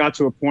felt like I got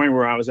to a point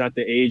where I was at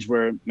the age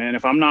where, man,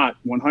 if I'm not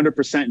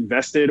 100%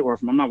 invested or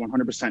if I'm not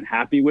 100%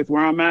 happy with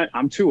where I'm at,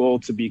 I'm too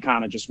old to be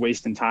kind of just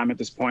wasting time at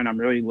this point. I'm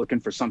really looking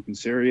for something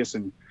serious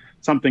and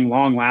something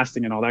long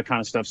lasting and all that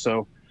kind of stuff.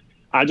 So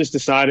I just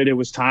decided it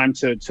was time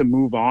to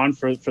move on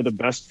for the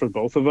best for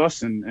both of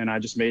us. And I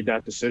just made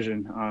that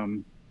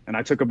decision. And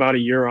I took about a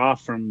year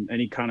off from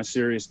any kind of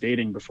serious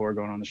dating before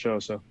going on the show.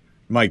 So,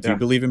 Mike, do you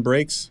believe in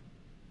breaks?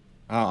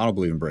 I don't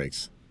believe in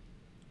breaks.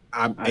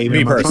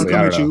 Me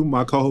personally,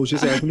 my co-host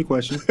just asked me the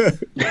question.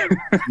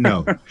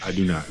 No, I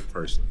do not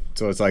personally.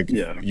 So it's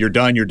you're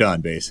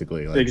done,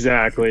 basically.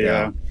 Exactly,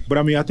 yeah. But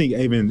I think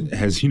Avon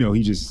has, he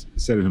just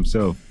said it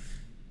himself.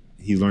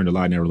 He's learned a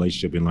lot in that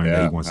relationship and learned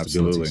that he wants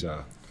stability.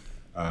 So,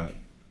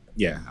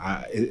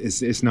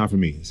 it's not for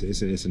me.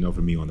 It's a no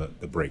for me on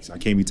the breaks. I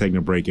can't be taking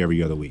a break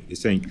every other week.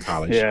 This ain't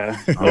college. Yeah,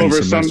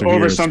 over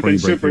something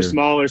super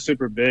small or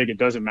super big, it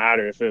doesn't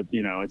matter if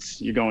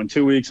it's you're going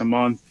 2 weeks, a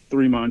month,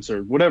 3 months,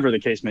 or whatever the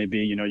case may be.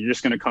 You're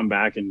just going to come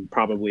back and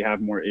probably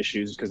have more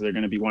issues because they're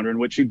going to be wondering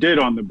what you did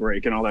on the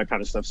break and all that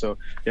kind of stuff. So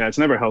yeah, it's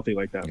never healthy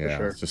like that for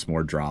sure. It's just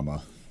more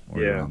drama.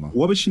 Drama.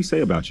 What would she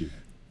say about you?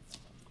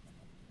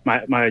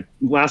 My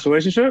last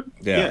relationship?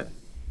 Yeah.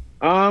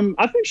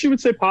 I think she would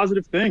say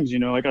positive things.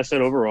 Like I said,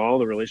 overall,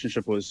 the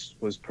relationship was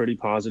pretty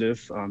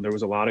positive. There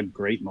was a lot of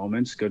great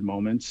moments, good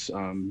moments.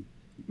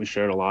 We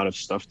shared a lot of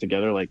stuff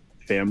together, like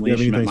family.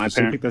 She met my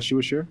parents. That she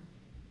would share?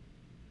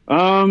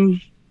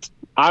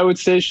 I would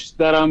say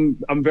that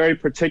I'm very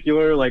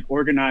particular,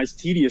 organized,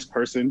 tedious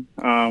person.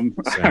 I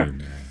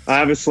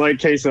have a slight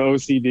case of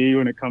OCD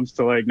when it comes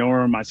to knowing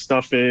where my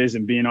stuff is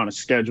and being on a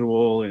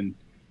schedule and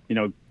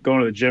going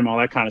to the gym, all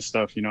that kind of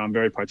stuff, I'm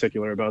very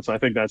particular about. So I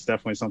think that's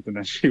definitely something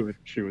that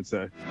she would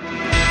say.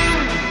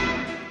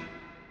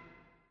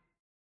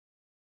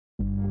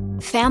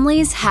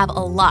 Families have a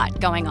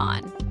lot going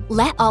on.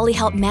 Let Ollie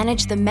help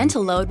manage the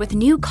mental load with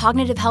new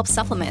cognitive help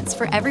supplements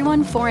for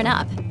everyone 4 and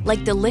up,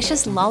 like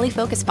delicious Lolly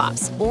Focus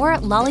Pops or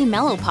Lolly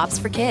Mellow Pops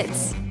for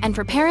kids. And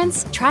for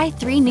parents, try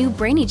 3 new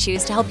Brainy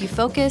Chews to help you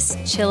focus,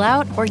 chill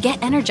out, or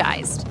get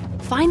energized.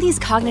 Find these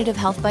cognitive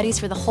health buddies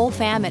for the whole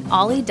fam at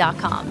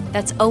ollie.com.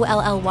 That's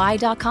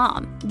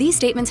OLLY.com. These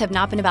statements have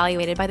not been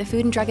evaluated by the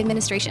Food and Drug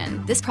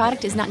Administration. This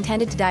product is not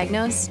intended to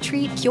diagnose,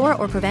 treat, cure,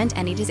 or prevent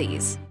any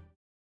disease.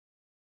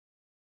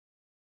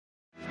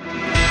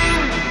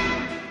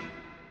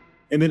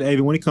 And then,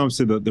 Avon, when it comes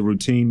to the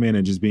routine, man,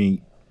 and just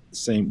being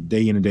same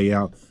day in and day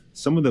out,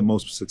 some of the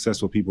most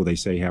successful people, they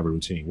say, have a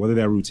routine. Whether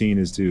that routine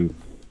is to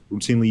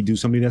routinely do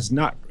something that's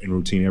not in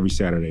routine every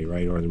Saturday,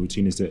 right? Or the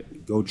routine is to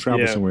go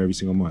travel somewhere every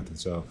single month. And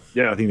so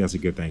I think that's a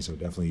good thing. So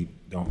definitely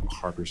don't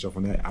harp yourself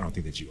on that. I don't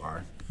think that you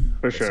are.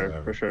 For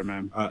sure,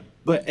 man.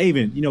 But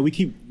Avon,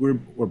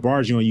 we're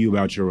barging on you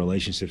about your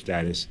relationship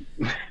status.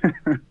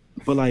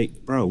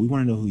 But bro, we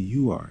want to know who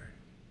you are.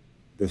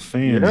 The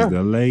fans,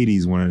 the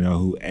ladies want to know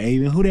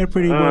who that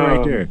pretty boy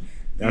right there.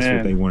 That's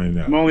what they want to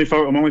know. I'm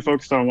only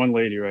focused on one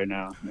lady right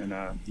now. And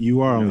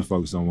you are only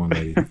focused on one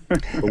lady.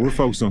 But we're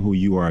focused on who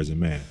you are as a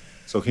man.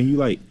 So can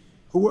you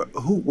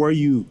who were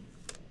you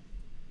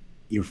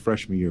your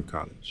freshman year of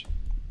college?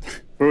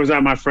 Where was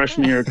that my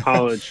freshman year of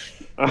college?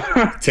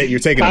 You're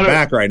taking it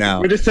back right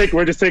now. We're just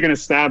taking a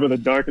stab of the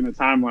dark in the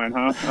timeline,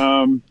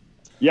 huh?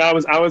 Yeah,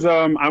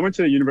 I went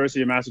to the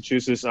University of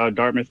Massachusetts,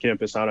 Dartmouth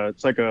campus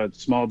it's like a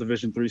small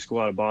Division III school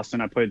out of Boston.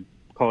 I played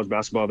college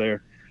basketball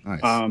there. Nice.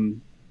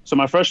 So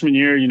my freshman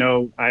year,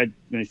 I had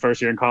my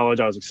first year in college,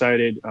 I was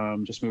excited.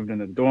 Just moved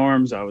into the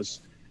dorms. I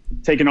was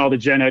taking all the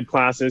gen ed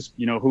classes,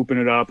 hooping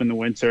it up in the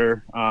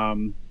winter.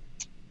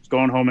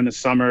 Going home in the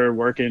summer,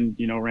 working,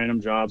 random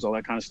jobs, all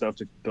that kind of stuff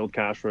to build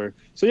cash for.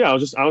 So yeah,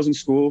 I was in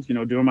school,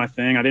 doing my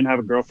thing. I didn't have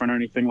a girlfriend or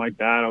anything like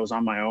that. I was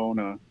on my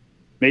own.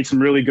 Made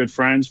some really good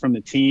friends from the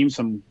team,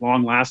 some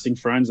long-lasting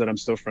friends that I'm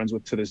still friends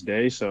with to this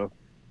day. So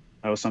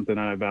that was something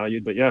that I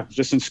valued. But yeah,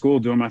 just in school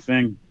doing my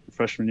thing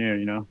freshman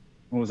year.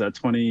 What was that?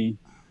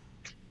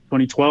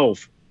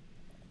 2012,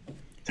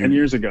 10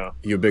 years ago.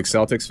 You a big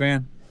Celtics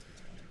fan?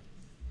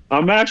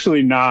 I'm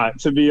actually not,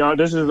 to be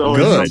honest. This is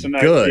always something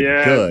that,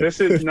 good. This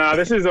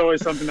is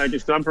always something that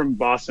gets done. From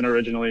Boston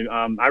originally.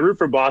 I root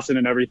for Boston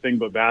and everything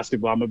but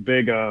basketball. I'm a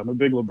big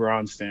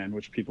LeBron stan,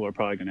 which people are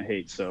probably going to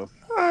hate. So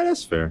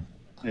that's fair.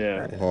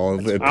 Yeah. Well,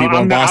 people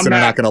in Boston are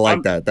not going to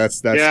like that.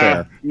 That's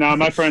fair. No,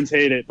 my friends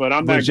hate it, but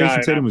I'm that Jason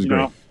guy. Tatum was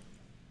great.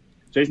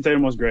 Jason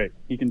Tatum was great.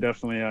 He can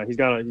definitely. He's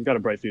got a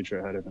bright future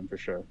ahead of him for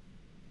sure.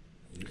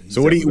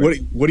 So what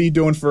are you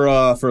doing for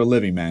a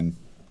living, man?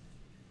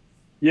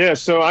 Yeah,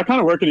 so I kind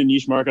of work in a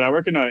niche market. I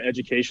work in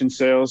education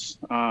sales,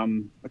 a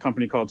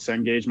company called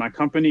Cengage. My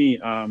company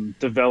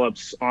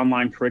develops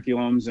online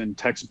curriculums and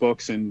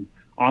textbooks and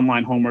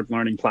online homework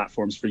learning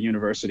platforms for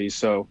universities.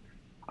 So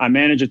I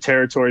manage a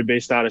territory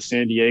based out of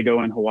San Diego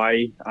and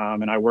Hawaii,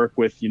 and I work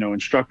with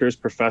instructors,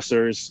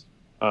 professors,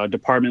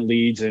 department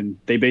leads, and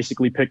they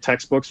basically pick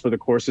textbooks for the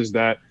courses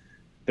that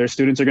their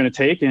students are going to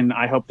take, and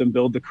I help them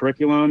build the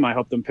curriculum. I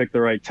help them pick the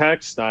right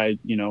text. I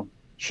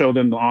show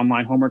them the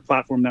online homework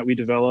platform that we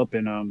develop,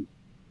 and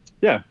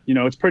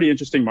it's pretty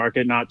interesting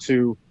market. Not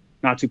too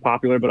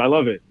popular, but I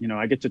love it.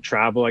 I get to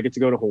travel. I get to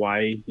go to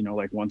Hawaii,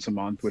 like once a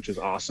month, which is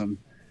awesome.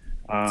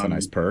 It's a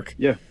nice perk.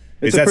 Yeah,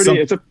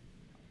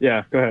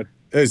 yeah. Go ahead.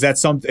 Is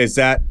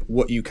that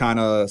what you kind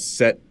of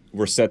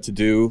were set to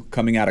do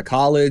coming out of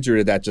college, or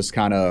did that just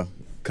kind of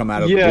come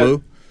out of the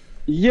blue?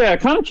 Yeah, it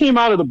kind of came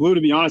out of the blue,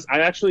 to be honest.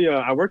 I actually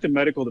I worked in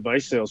medical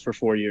device sales for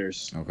 4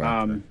 years.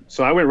 Okay.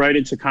 So I went right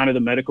into kind of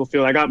the medical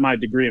field. I got my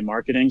degree in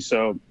marketing,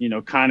 so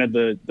kind of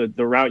the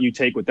route you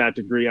take with that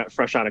degree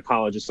fresh out of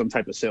college is some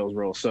type of sales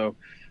role. So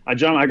I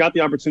got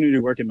the opportunity to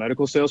work in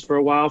medical sales for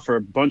a while for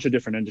a bunch of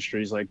different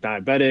industries like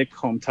diabetic,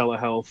 home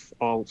telehealth,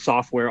 all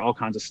software, all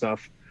kinds of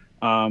stuff.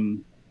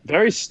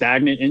 Very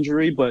stagnant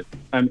industry,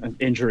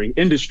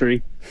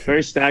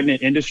 very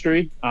stagnant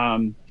industry.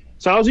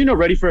 So I was,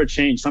 ready for a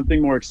change,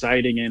 something more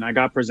exciting, and I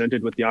got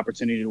presented with the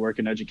opportunity to work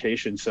in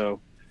education.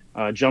 So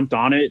jumped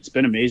on it. It's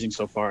been amazing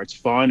so far. It's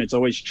fun. It's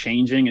always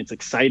changing. It's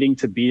exciting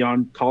to be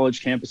on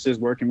college campuses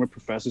working with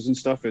professors and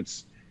stuff.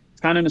 It's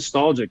kind of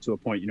nostalgic to a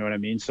point, you know what I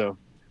mean? So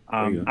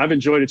I've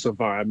enjoyed it so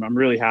far. I'm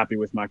really happy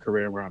with my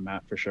career and where I'm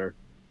at for sure.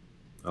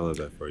 I love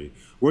that for you.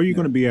 Where are you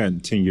going to be at in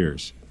 10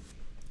 years?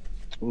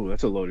 Ooh,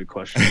 that's a loaded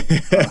question.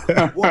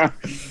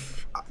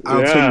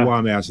 I'll tell you why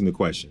I'm asking the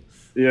question.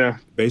 Yeah.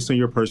 Based on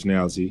your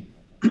personality,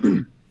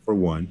 for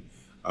one,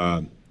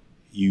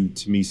 you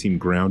to me seem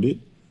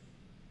grounded.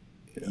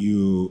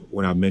 Yeah.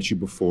 When I met you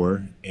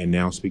before and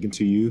now speaking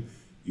to you,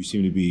 you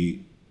seem to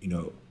be,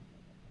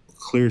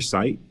 clear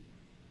sight.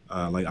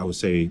 Like I would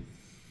say,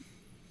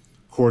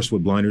 horse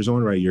with blinders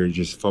on, right? You're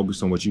just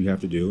focused on what you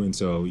have to do. And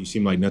so you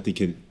seem like nothing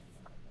could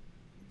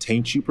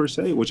taint you per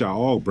se, which are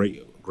all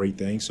great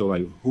things. So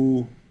like,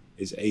 who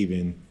is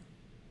Avon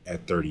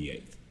at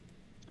 38?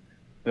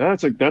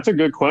 That's a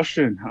good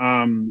question.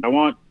 I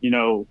want,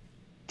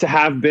 to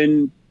have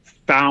been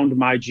found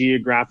my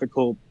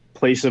geographical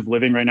place of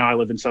living. Right now, I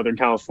live in Southern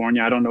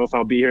California. I don't know if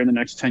I'll be here in the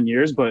next 10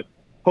 years, but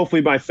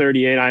hopefully by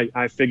 38,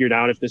 I figured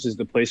out if this is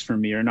the place for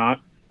me or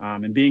not.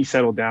 And being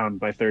settled down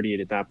by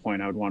 38 at that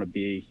point, I would want to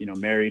be,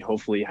 married,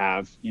 hopefully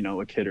have,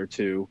 a kid or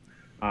two,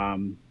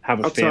 have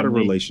a outside family. Of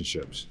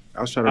relationships.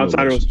 Outside of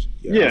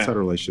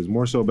relationships.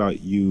 More so about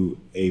you,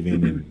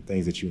 Avon, and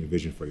things that you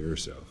envision for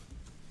yourself.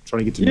 Trying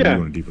to get to know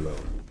you on a deeper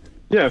level.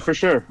 Yeah, for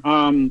sure.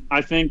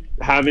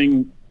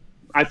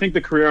 I think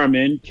the career I'm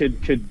in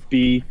could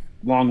be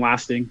long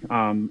lasting.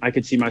 I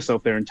could see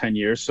myself there in 10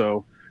 years.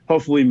 So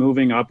hopefully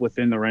moving up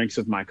within the ranks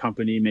of my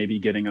company, maybe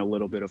getting a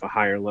little bit of a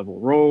higher level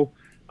role.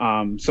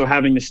 So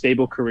having the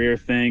stable career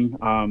thing.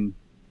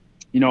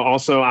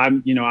 Also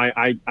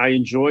I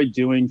enjoy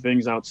doing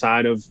things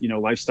outside of,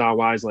 lifestyle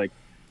wise, like,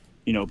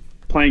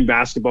 playing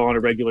basketball on a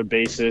regular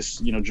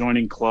basis,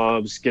 joining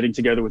clubs, getting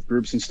together with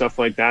groups and stuff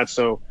like that.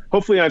 So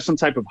hopefully I have some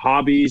type of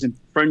hobbies and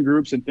friend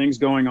groups and things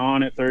going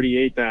on at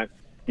 38 that,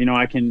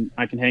 I can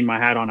hang my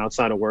hat on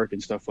outside of work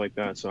and stuff like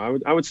that. So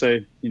I would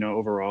say,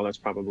 overall, that's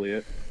probably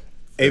it.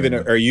 Avon,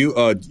 are you,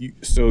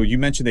 so you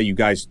mentioned that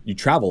you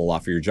travel a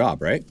lot for your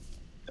job, right?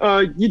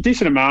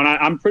 Decent amount.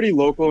 I'm pretty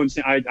local, and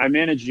I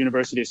manage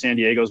University of San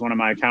Diego as one of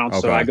my accounts,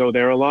 okay. So I go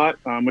there a lot,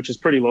 which is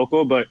pretty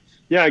local. But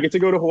yeah, I get to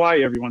go to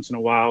Hawaii every once in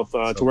a while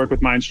to work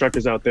with my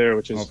instructors out there,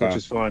 which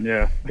is fun.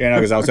 Yeah. Yeah,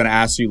 because I was going to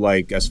ask you,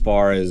 like, as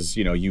far as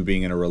you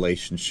being in a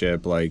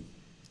relationship, like,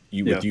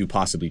 with you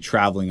possibly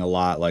traveling a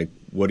lot, like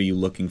what are you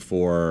looking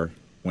for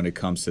when it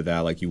comes to that?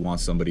 Like you want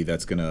somebody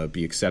that's going to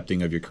be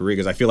accepting of your career?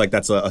 Because I feel like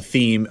that's a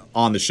theme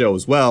on the show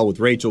as well, with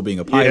Rachel being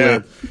a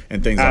pilot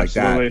and things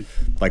absolutely. like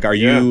that. Like, are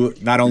you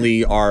not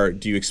only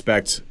do you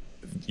expect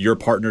your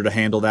partner to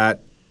handle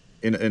that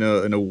in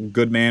a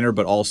good manner,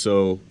 but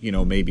also, you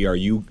know, maybe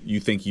you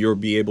think you'll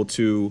be able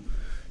to,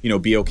 you know,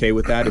 be okay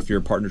with that if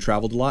your partner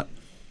traveled a lot?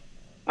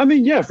 I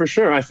mean, yeah, for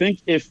sure. I think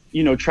if,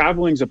 you know,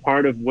 traveling's a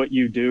part of what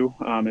you do,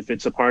 if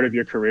it's a part of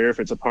your career, if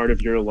it's a part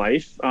of your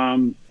life,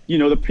 you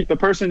know, the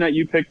person that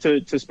you pick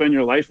to spend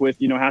your life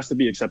with, you know, has to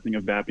be accepting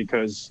of that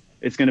because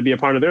it's going to be a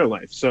part of their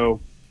life.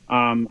 So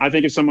I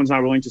think if someone's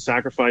not willing to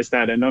sacrifice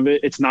that end of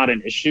it, it's not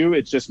an issue.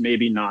 It's just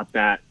maybe not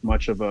that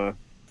much of a,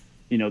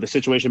 you know, the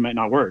situation might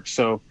not work.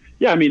 So,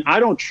 yeah, I mean, I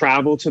don't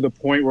travel to the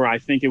point where I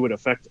think it would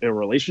affect a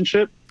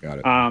relationship. Got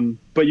it.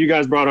 But you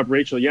guys brought up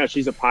Rachel. Yeah,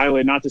 she's a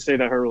pilot. Not to say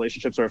that her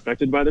relationships are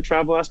affected by the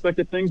travel aspect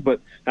of things,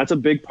 but that's a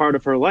big part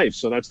of her life.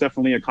 So that's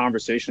definitely a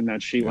conversation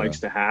that she likes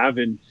to have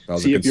and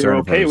see if you're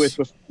okay with.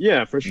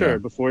 Yeah, for sure. Yeah.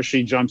 Before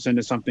she jumps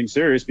into something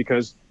serious,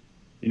 because,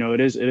 you know,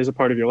 it is a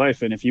part of your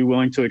life. And if you're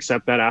willing to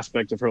accept that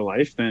aspect of her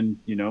life, then,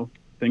 you know,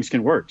 things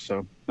can work.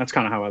 So that's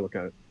kind of how I look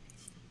at it.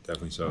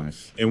 Definitely so.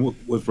 Nice. And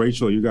with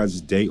Rachel, you guys'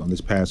 date on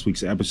this past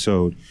week's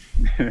episode,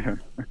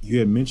 you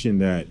had mentioned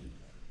that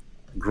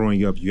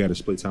growing up, you had a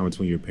split time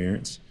between your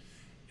parents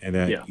and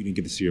that you didn't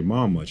get to see your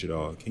mom much at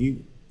all. Can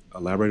you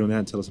elaborate on that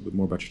and tell us a bit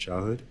more about your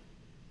childhood?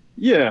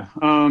 Yeah.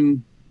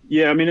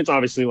 Yeah, I mean, it's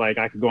obviously like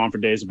I could go on for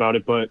days about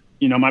it, but,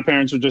 you know, my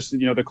parents were just,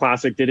 you know, the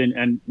classic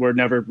were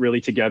never really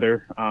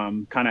together,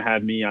 kind of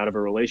had me out of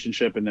a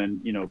relationship. And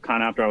then, you know,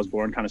 kind of after I was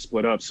born, kind of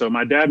split up. So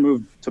my dad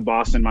moved to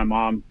Boston. My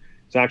mom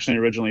is actually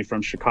originally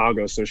from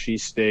Chicago. So she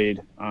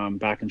stayed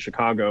back in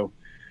Chicago.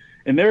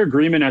 And their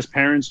agreement as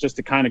parents, just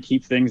to kind of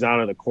keep things out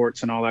of the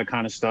courts and all that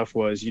kind of stuff,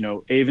 was, you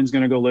know, Avon's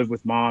going to go live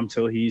with mom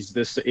till he's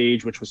this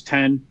age, which was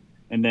 10,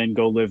 and then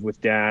go live with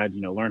dad,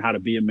 you know, learn how to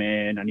be a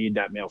man. I need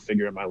that male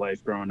figure in my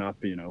life growing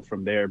up, you know,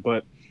 from there.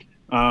 But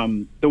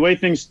the way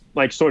things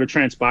like sort of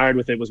transpired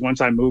with it was once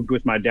I moved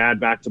with my dad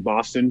back to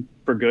Boston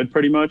for good,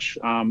 pretty much.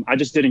 I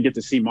just didn't get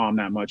to see mom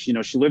that much. You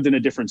know, she lived in a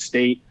different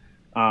state.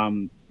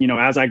 You know,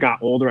 as I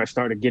got older, I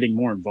started getting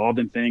more involved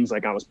in things.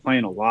 Like I was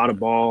playing a lot of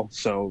ball,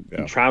 so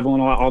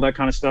traveling a lot, all that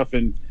kind of stuff.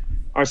 And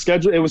our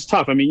schedule, it was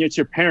tough. I mean, it's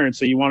your parents,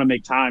 so you want to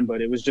make time,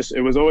 but it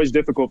was always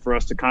difficult for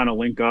us to kind of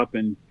link up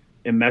and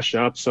mesh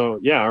up. So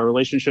yeah, our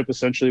relationship,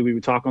 essentially, we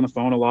would talk on the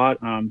phone a lot.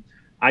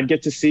 I'd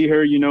get to see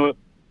her, you know,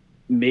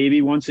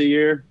 maybe once a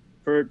year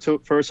for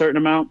a certain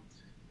amount.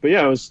 But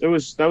yeah, that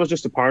was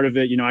just a part of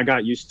it. You know, I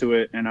got used to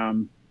it.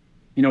 And,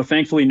 you know,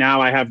 thankfully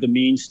now I have the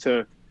means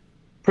to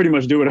pretty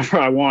much do whatever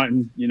I want.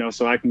 And, you know,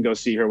 so I can go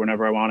see her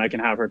whenever I want. I can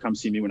have her come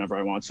see me whenever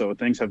I want. So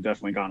things have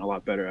definitely gotten a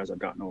lot better as I've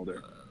gotten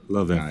older.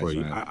 Love that for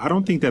you. I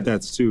don't think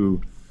that's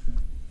too,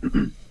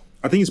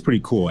 I think it's pretty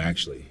cool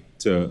actually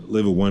to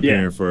live with one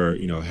parent for,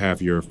 you know,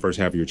 first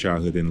half of your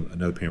childhood and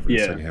another parent for the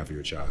second half of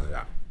your childhood.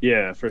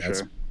 Yeah, for sure.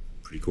 That's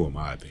pretty cool in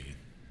my opinion.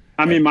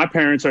 I mean, my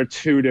parents are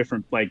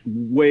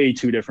way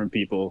two different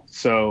people.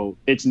 So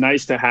it's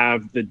nice to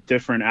have the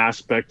different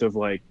aspect of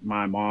like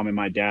my mom and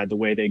my dad, the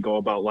way they go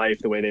about life,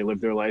 the way they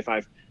live their life.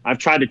 I've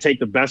tried to take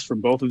the best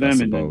from both of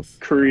them and then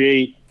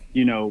create,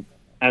 you know,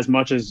 as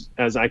much as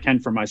I can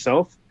for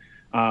myself.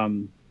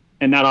 And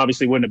that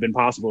obviously wouldn't have been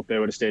possible if they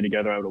would have stayed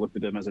together. I would have looked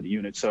at them as a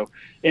unit. So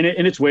in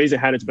its ways, it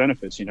had its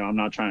benefits. You know, I'm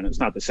not it's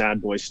not the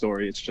sad boy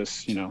story. It's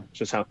just, you know,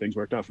 just how things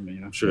worked out for me. You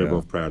know, I'm sure they're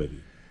both proud of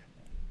you.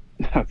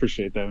 I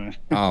appreciate that, man.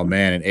 Oh,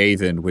 man. And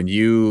Avon, when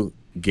you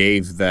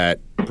gave that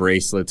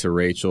bracelet to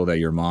Rachel that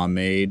your mom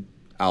made,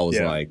 I was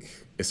like,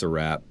 it's a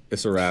wrap.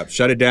 It's a wrap.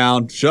 Shut it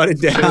down. Shut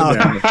it down.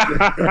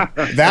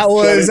 That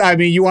was, I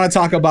mean, you want to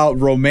talk about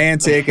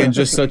romantic and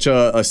just such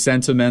a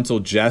sentimental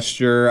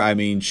gesture. I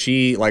mean,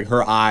 she, like,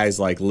 her eyes,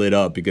 like, lit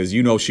up because,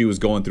 you know, she was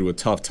going through a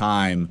tough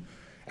time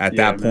at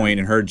that point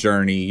in her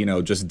journey, you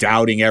know, just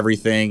doubting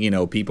everything, you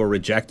know, people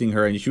rejecting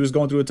her. And she was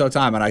going through a tough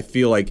time. And I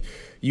feel like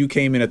you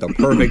came in at the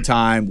perfect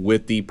time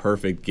with the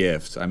perfect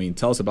gift. I mean,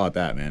 tell us about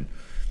that, man.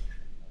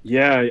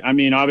 Yeah, I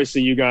mean,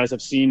 obviously you guys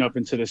have seen up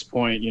until this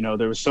point, you know,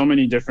 there was so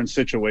many different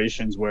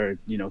situations where,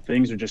 you know,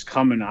 things are just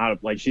coming out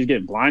of, like, she's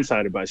getting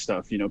blindsided by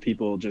stuff. You know,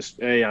 people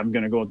just, hey, I'm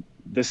going to go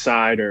this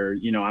side, or,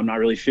 you know, I'm not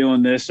really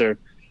feeling this, or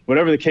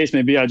whatever the case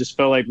may be. I just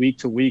felt like week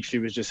to week, she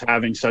was just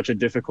having such a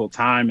difficult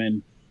time.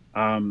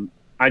 And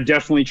I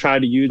definitely tried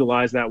to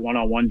utilize that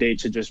one-on-one date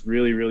to just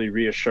really, really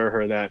reassure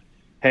her that,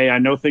 hey, I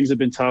know things have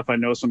been tough. I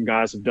know some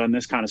guys have done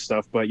this kind of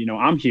stuff, but, you know,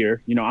 I'm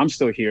here. You know, I'm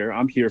still here.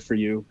 I'm here for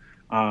you.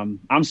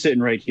 I'm sitting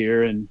right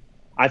here. And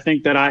I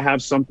think that I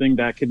have something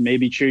that could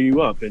maybe cheer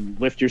you up and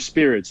lift your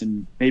spirits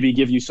and maybe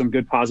give you some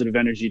good positive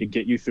energy to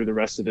get you through the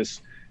rest of this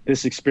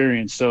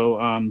experience. So,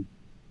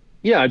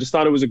 yeah, I just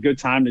thought it was a good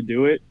time to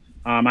do it.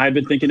 I had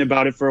been thinking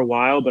about it for a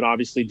while, but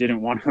obviously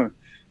didn't want to,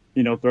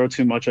 you know, throw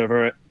too much at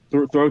her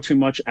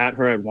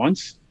at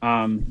once.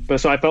 But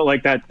so I felt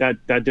like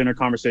that dinner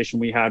conversation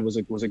we had was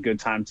a good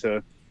time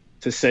to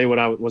say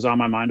what was on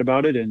my mind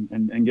about it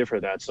and give her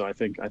that. So I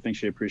think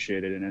she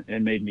appreciated it, and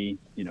it made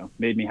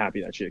me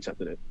happy that she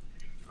accepted it.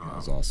 That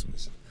was awesome.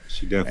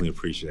 She definitely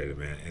appreciated it,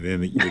 man. And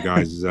then the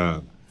guys,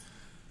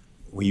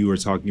 when you were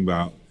talking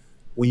about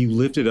when you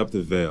lifted up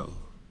the veil.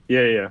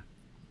 Yeah.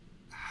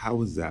 How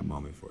was that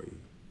moment for you?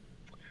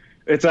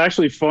 It's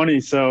actually funny.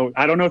 So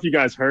I don't know if you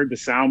guys heard the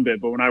sound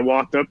bit, but when I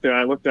walked up there,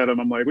 I looked at them.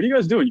 I'm like, "What are you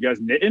guys doing? You guys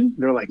knitting?"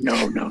 They're like, "No,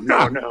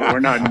 we're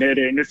not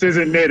knitting. This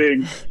isn't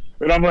knitting."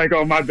 But I'm like,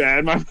 "Oh, my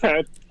bad."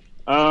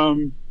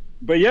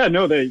 But yeah,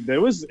 no,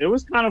 it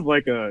was kind of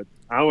like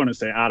I want to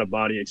say out of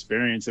body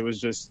experience. It was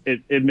just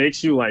it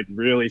makes you like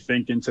really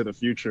think into the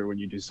future when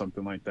you do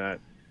something like that.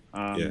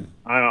 I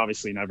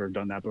obviously never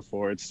done that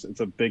before. It's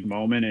a big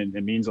moment, and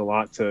it means a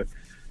lot to,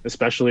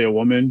 especially a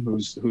woman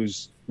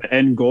whose the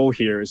end goal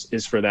here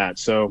is for that.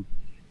 So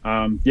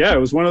it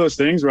was one of those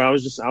things where I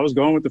was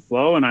going with the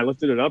flow, and I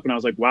lifted it up, and I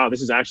was like, wow,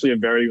 this is actually a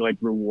very like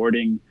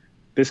rewarding.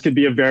 This could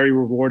be a very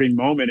rewarding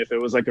moment if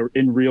it was like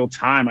in real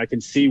time. I can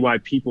see why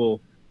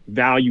people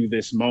value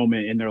this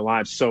moment in their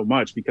lives so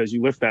much, because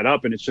you lift that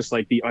up and it's just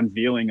like the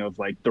unveiling of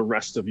like the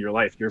rest of your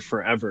life. Your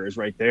forever is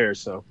right there.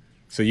 So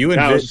you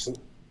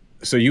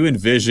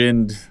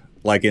envisioned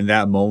like in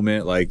that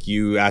moment, like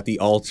you at the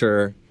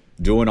altar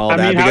doing all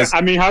that.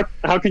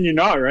 How can you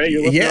not, right?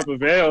 You're lifting up a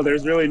veil.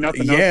 There's really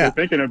nothing else you're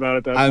thinking about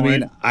at that point. I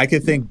mean, I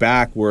could think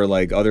back where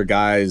like other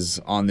guys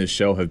on this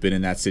show have been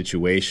in that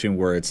situation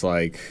where it's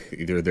like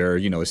either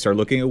they're, start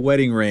looking at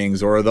wedding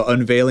rings or the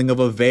unveiling of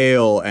a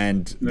veil,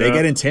 and they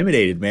get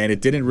intimidated, man. It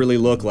didn't really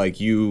look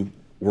like you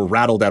were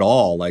rattled at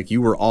all. Like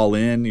you were all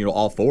in,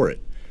 all for it.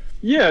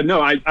 Yeah,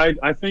 no,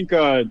 I think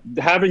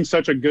having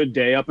such a good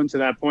day up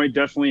until that point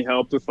definitely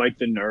helped with like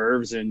the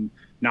nerves and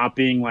not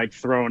being like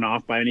thrown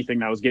off by anything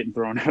that was getting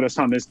thrown at us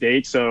on this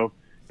date. So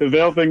the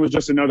veil thing was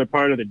just another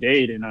part of the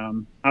date. And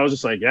I was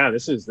just like, yeah,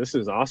 this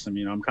is awesome.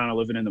 I'm kind of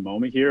living in the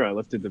moment here. I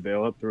lifted the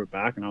veil up, threw it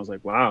back, and I was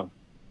like, wow,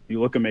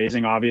 you look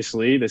amazing.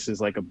 Obviously, this is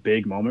like a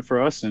big moment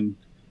for us. And,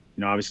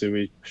 obviously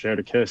we shared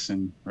a kiss,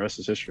 and the rest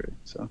is history.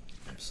 So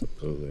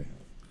absolutely.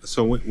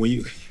 So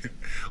when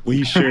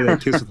you share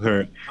that kiss with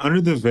her under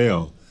the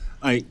veil,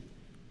 like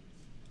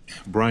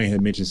Brian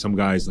had mentioned, some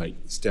guys like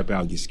step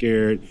out, get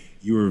scared.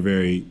 You were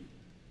very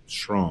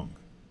strong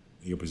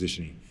in your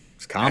positioning.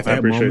 It's confident. I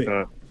appreciate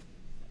that.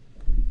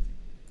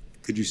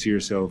 Could you see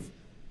yourself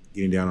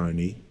getting down on a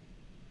knee?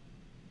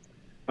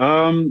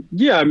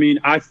 Yeah, I mean,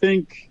 I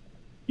think,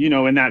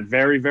 in that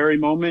very, very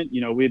moment,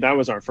 that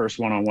was our first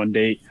one-on-one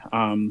date.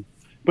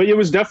 But it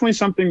was definitely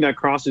something that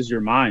crosses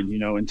your mind,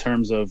 in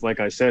terms of, like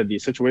I said, the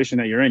situation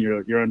that you're in.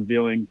 You're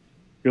unveiling,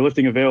 you're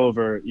lifting a veil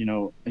over,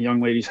 a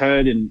young lady's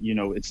head, and,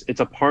 it's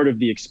a part of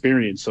the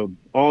experience. So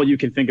all you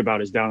can think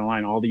about is down the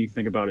line. All that you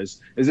think about is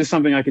this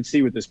something I could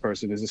see with this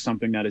person? Is this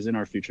something that is in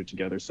our future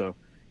together? So it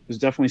was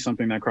definitely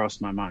something that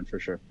crossed my mind for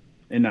sure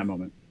in that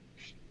moment.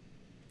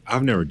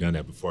 I've never done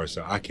that before,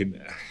 so I can't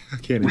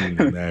even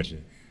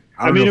imagine.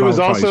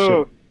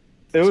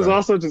 It was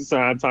also just,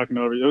 sorry, I'm talking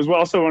over you. It was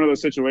also one of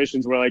those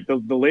situations where like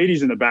the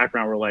ladies in the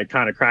background were like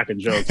kind of cracking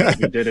jokes as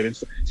we did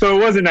it. So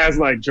it wasn't as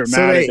like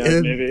dramatic.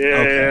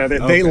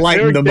 They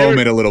lightened the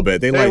moment a little bit.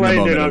 They lightened the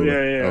moment a little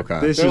bit. Yeah.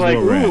 Okay. They're like,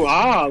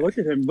 ooh, look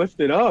at him lift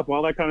it up,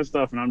 all that kind of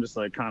stuff. And I'm just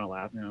like kind of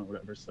laughing,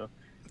 whatever. So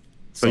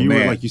you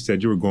were, like you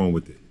said, you were going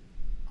with it.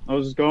 I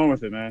was just going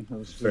with it, man. It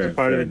was a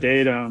part of the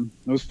date. It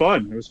was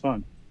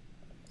fun.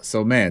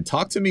 So, man,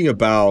 talk to me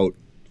about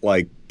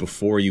like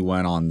before you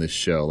went on this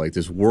show, like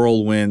this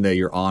whirlwind that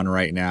you're on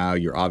right now.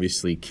 You're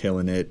obviously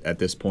killing it at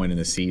this point in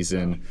the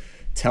season.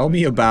 Tell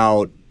me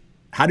about,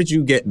 how did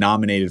you get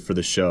nominated for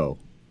the show?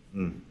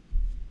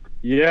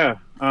 Yeah,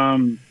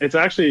 it's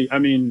actually,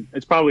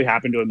 it's probably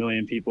happened to a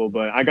million people,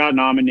 but I got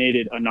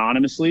nominated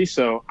anonymously,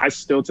 so I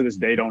still to this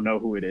day don't know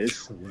who it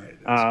is.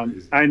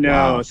 I know.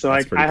 Wow, so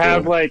I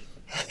have like,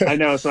 I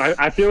know. So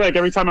I feel like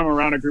every time I'm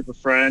around a group of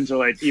friends or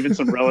like even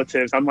some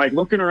relatives, I'm like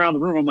looking around the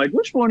room. I'm like,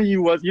 which one of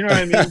you was, you know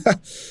what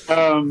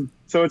I mean?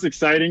 So it's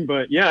exciting,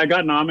 but yeah, I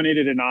got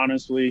nominated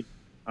anonymously,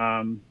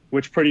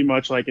 which pretty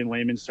much like in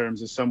layman's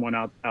terms is someone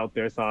out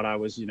there thought I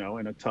was, in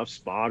a tough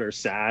spot or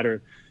sad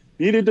or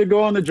needed to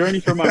go on the journey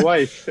for my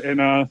wife. And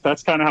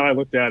that's kind of how I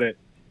looked at it.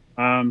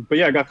 But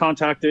yeah, I got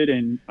contacted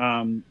and,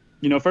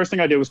 first thing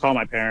I did was call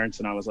my parents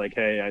and I was like,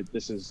 hey,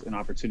 this is an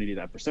opportunity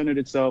that presented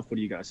itself. What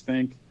do you guys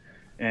think?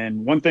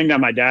 And one thing that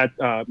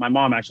my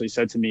mom actually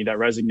said to me that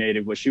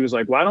resonated was she was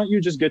like, why don't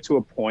you just get to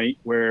a point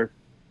where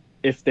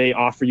if they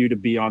offer you to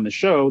be on the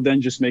show,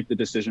 then just make the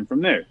decision from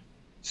there.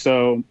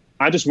 So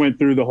I just went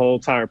through the whole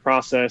entire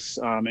process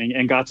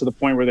and got to the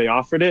point where they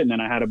offered it. And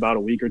then I had about a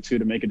week or two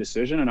to make a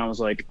decision. And I was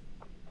like,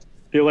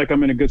 I feel like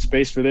I'm in a good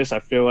space for this. I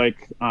feel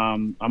like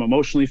I'm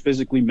emotionally,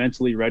 physically,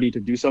 mentally ready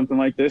to do something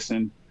like this,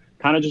 and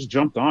kind of just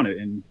jumped on it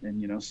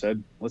and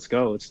said, let's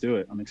go, let's do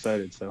it. I'm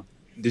excited. So.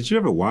 Did you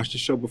ever watch the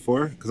show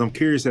before? Because I'm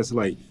curious as to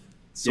like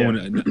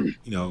someone,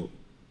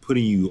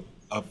 putting you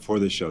up for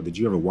the show. Did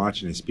you ever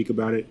watch it and speak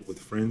about it with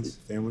friends,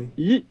 family?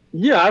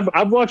 Yeah,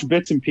 I've watched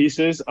bits and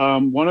pieces.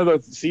 One of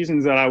the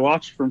seasons that I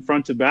watched from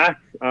front to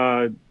back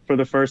for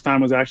the first time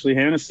was actually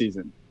Hannah's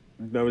season.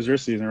 That was your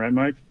season, right,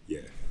 Mike?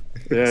 Yeah.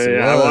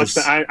 Yeah.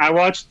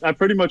 I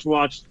pretty much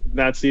watched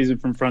that season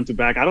from front to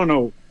back. I don't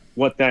know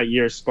what that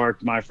year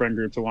sparked my friend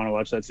group to want to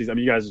watch that season. I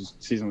mean, you guys'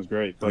 season was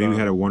great. But, we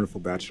had a wonderful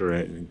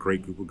bachelorette and a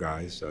great group of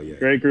guys. So yeah,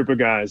 great group of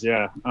guys.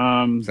 Yeah,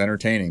 it's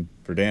entertaining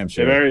for damn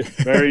sure. Very,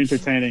 very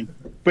entertaining.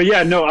 But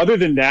yeah, no. Other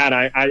than that,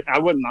 I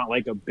was not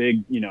like a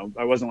big,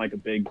 I wasn't like a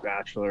big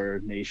Bachelor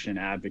Nation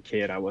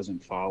advocate. I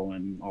wasn't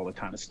following all the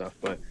kind of stuff,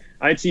 but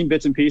I had seen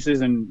bits and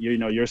pieces, and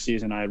your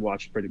season, I had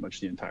watched pretty much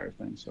the entire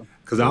thing. So,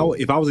 because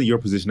if I was in your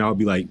position, I would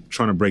be like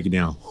trying to break it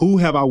down. Who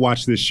have I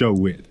watched this show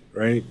with,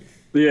 right?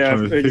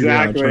 Yeah,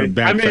 exactly.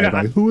 I mean,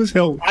 like, who is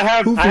hell? I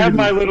have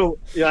my little,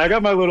 I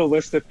got my little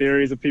list of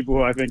theories of people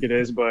who I think it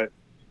is, but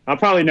I'll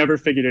probably never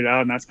figured it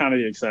out, and that's kind of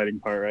the exciting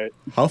part, right?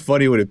 How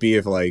funny would it be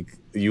if like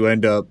you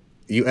end up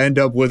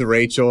with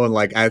Rachel, and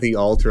like at the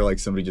altar, like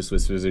somebody just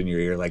whispers in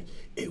your ear, like,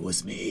 "It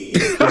was me."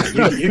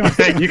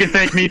 you can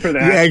thank me for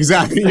that. Yeah,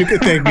 exactly. You can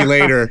thank me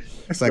later.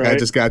 It's like, right? I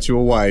just got you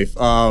a wife.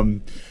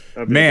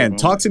 Man,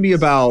 talk to me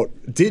about.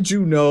 Did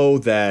you know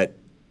that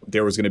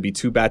there was going to be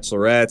 2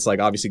 bachelorettes? Like,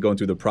 obviously going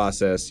through the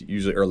process,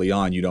 usually early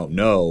on, you don't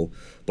know.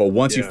 But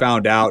once you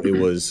found out it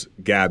was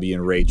Gabby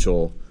and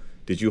Rachel,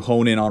 did you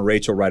hone in on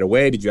Rachel right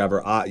away? Did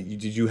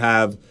you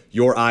have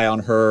your eye on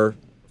her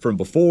from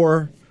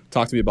before?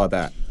 Talk to me about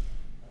that.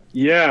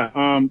 Yeah,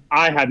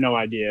 I had no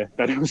idea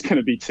that it was going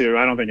to be 2.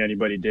 I don't think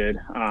anybody did.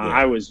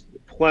 I was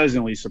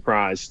pleasantly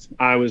surprised.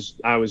 I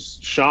was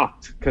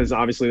shocked because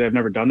obviously they've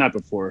never done that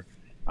before.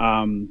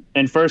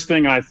 And first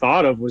thing I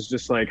thought of was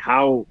just like,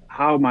 how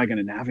am I going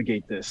to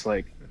navigate this?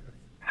 Like,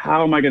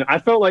 how am I going to, I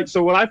felt like,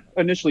 so what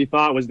I initially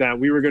thought was that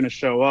we were going to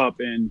show up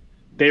and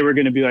they were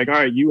going to be like, all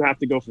right, you have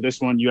to go for this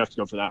one. You have to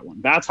go for that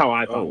one. That's how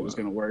I thought it was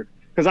going to work.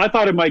 Because I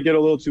thought it might get a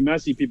little too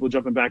messy, people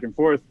jumping back and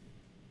forth.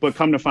 But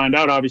come to find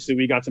out, obviously,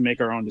 we got to make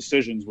our own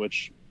decisions,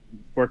 which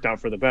worked out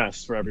for the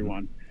best for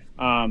everyone.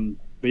 But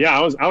yeah,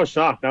 I was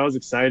shocked. I was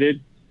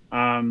excited.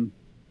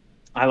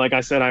 Like I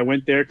said, I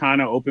went there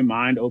kind of open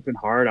mind, open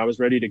heart. I was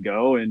ready to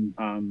go. And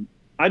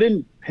I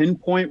didn't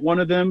pinpoint one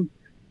of them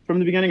from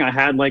the beginning. I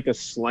had like a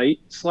slight,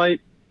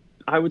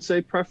 I would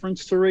say,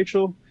 preference to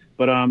Rachel.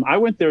 But I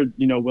went there,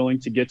 willing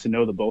to get to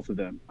know the both of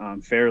them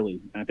fairly.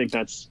 And I think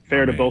that's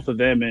fair to both of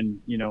them, and,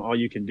 all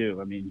you can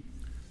do. I mean,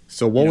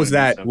 so what was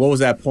that? What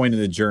was that point in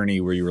the journey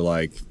where you were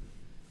like,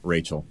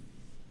 Rachel?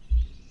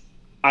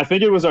 I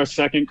think it was our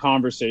second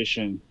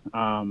conversation.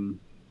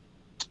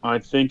 I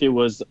think it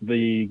was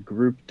the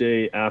group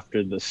day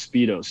after the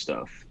Speedo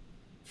stuff.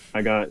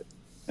 I got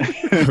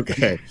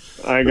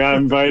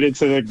invited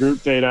to the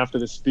group date after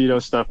the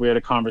Speedo stuff. We had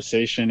a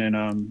conversation,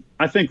 and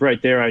I think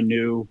right there I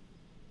knew.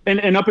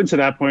 And up until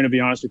that point, to be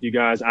honest with you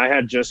guys, I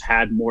had just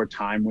had more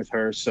time with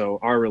her, so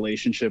our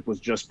relationship was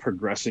just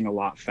progressing a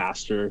lot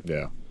faster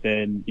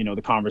than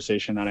the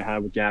conversation that I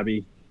had with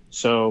Gabby.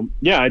 So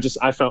yeah,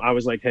 I felt, I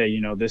was like, hey,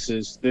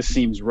 this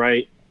seems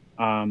right.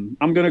 I'm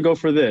gonna go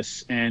for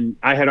this. And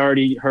I had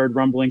already heard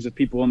rumblings of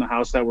people in the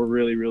house that were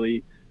really,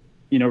 really,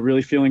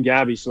 really feeling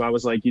Gabby. So I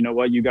was like, you know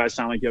what, you guys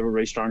sound like you have a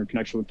really stronger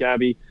connection with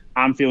Gabby.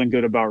 I'm feeling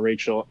good about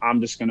Rachel. I'm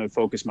just gonna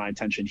focus my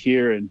attention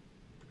here and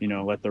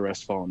let the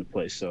rest fall into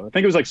place. So I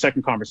think it was like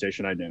second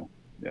conversation I knew.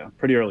 Yeah,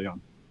 pretty early on.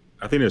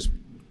 I think that's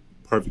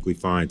perfectly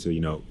fine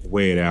to,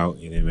 weigh it out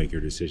and then make your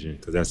decision,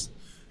 because this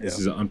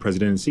is an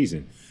unprecedented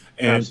season.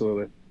 And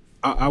absolutely.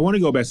 I want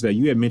to go back to that.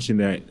 You had mentioned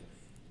that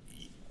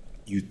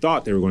you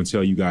thought they were going to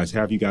tell you guys,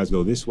 have you guys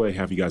go this way,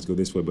 have you guys go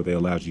this way, but they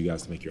allowed you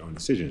guys to make your own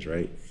decisions,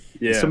 right?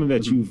 Yeah. And something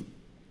that you've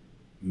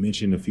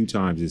mentioned a few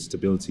times is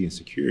stability and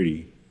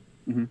security.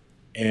 Mm-hmm.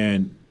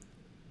 And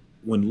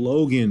when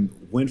Logan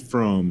went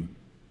from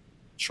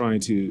trying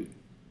to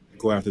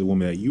go after the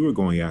woman that you were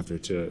going after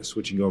to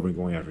switching over and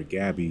going after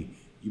Gabby,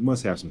 you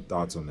must have some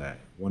thoughts on that.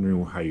 Wondering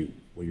what you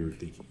were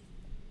thinking.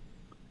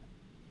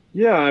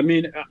 Yeah, I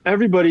mean,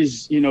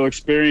 everybody's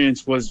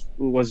experience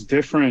was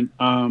different.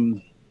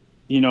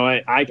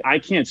 I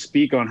can't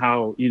speak on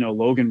how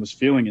Logan was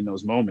feeling in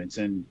those moments,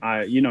 and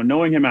I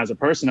knowing him as a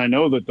person, I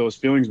know that those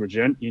feelings were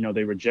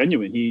they were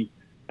genuine. He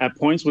at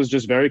points was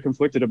just very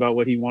conflicted about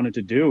what he wanted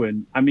to do,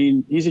 and I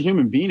mean, he's a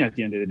human being at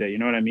the end of the day. You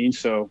know what I mean?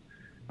 So.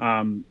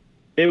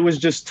 It was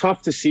just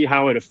tough to see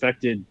how it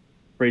affected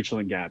Rachel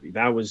and Gabby.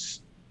 That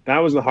was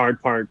the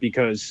hard part,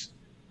 because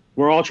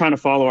we're all trying to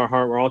follow our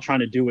heart. We're all trying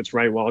to do what's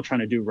right. We're all trying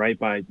to do right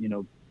by,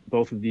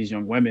 both of these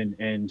young women.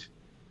 And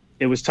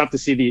it was tough to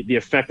see the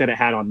effect that it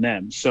had on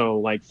them. So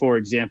like, for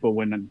example,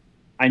 when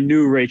I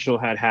knew Rachel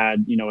had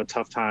a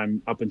tough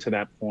time up until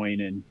that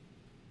point, and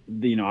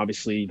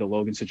obviously the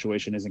Logan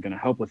situation isn't going to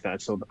help with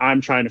that. So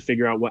I'm trying to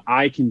figure out what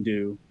I can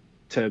do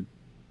to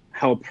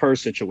help her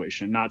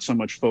situation, not so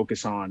much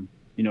focus on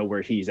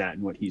where he's at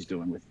and what he's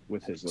doing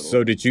with his little.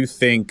 So did you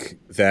think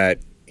that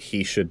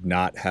he should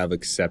not have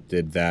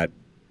accepted that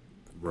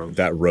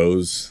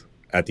rose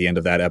at the end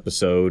of that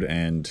episode?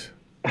 And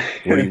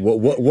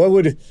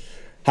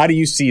how do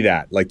you see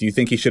that? Like, do you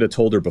think he should have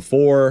told her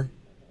before?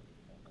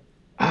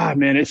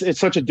 Man, it's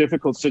such a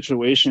difficult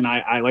situation.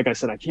 I like I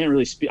said, I can't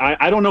really speak.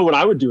 I don't know what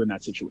I would do in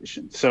that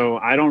situation. So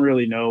I don't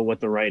really know what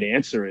the right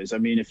answer is. I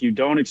mean, if you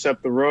don't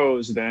accept the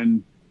rose,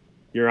 then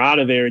you're out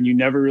of there and you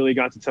never really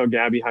got to tell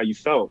Gabby how you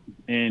felt.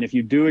 And if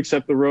you do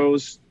accept the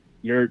rose,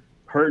 you're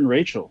hurting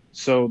Rachel.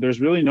 So there's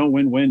really no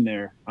win-win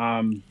there.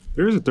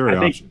 There is a third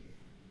option.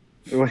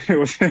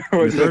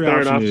 The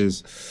third option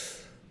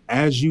is,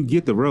 as you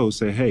get the rose,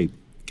 say, hey,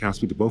 can I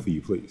speak to both of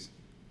you, please?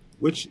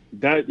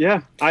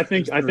 I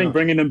think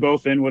bringing them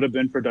both in would have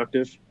been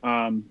productive.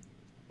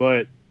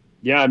 But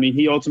yeah, I mean,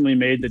 he ultimately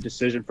made the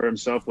decision for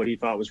himself, what he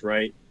thought was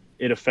right.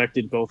 It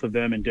affected both of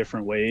them in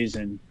different ways.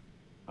 And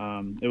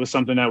it was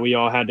something that we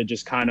all had to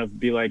just kind of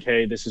be like,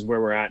 hey, this is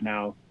where we're at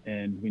now.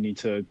 And we need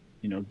to,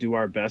 do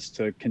our best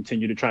to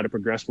continue to try to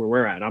progress where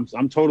we're at.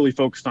 I'm totally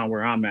focused on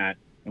where I'm at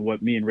and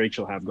what me and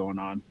Rachel have going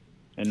on,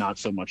 and not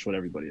so much what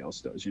everybody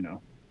else does,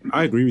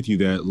 I agree with you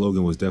that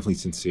Logan was definitely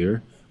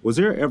sincere. Was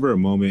there ever a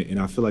moment, and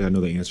I feel like I know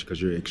the answer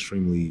because you're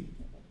extremely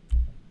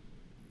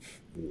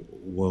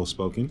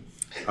well-spoken.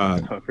 I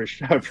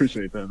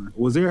appreciate that, man.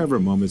 Was there ever a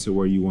moment to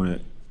where you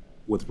wanted,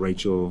 with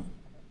Rachel,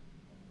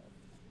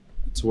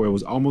 to where it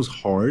was almost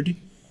hard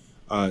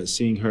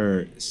seeing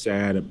her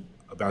sad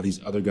about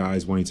these other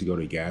guys wanting to go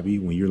to Gabby,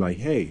 when you're like,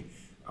 hey,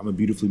 I'm a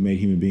beautifully made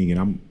human being and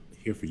I'm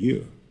here for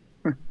you?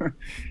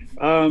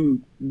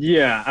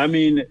 Yeah, I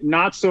mean,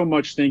 not so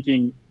much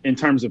thinking in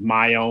terms of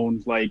my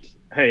own, like,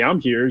 hey,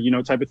 I'm here,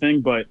 type of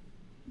thing, but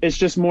it's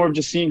just more of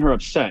just seeing her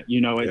upset.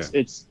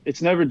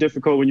 It's never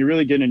difficult when you're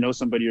really getting to know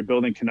somebody, you're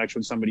building connection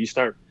with somebody, you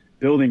start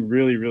building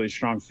really, really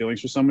strong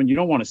feelings for someone. You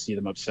don't want to see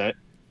them upset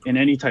in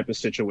any type of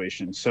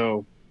situation.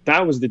 So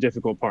that was the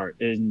difficult part,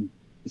 in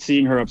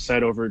seeing her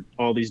upset over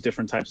all these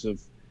different types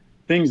of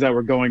things that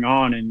were going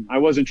on. And I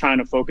wasn't trying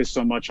to focus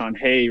so much on,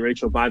 hey,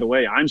 Rachel, by the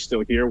way, I'm still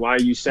here. Why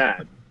are you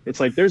sad? It's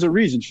like, there's a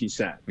reason she's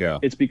sad. Yeah.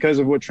 It's because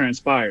of what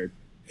transpired.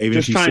 Even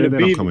just if you said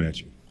that, I'm coming at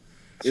you.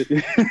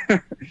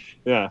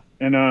 Yeah.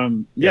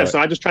 And so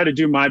I just try to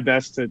do my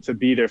best to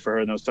be there for her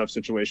in those tough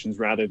situations,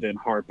 rather than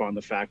harp on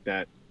the fact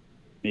that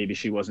maybe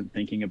she wasn't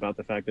thinking about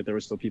the fact that there were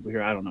still people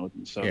here. I don't know.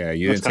 So yeah,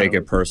 you didn't take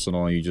it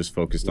personal. You just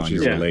focused on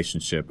your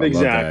relationship. I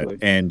love that.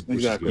 And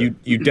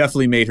you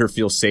definitely made her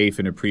feel safe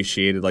and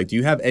appreciated. Like, do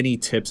you have any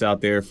tips out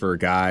there for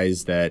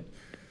guys that,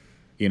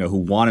 who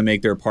want to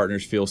make their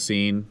partners feel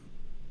seen?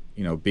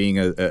 Being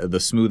the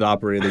smooth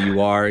operator that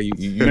you are, you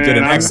did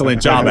an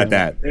excellent job at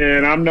that.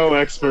 And I'm no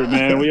expert,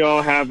 man. We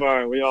all have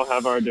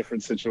our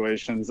different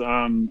situations.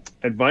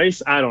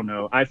 Advice, I don't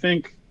know. I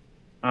think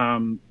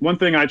one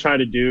thing I try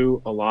to do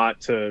a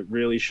lot to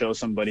really show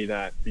somebody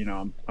that,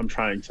 I'm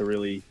trying to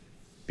really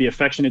be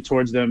affectionate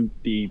towards them,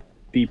 be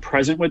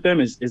present with them,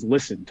 is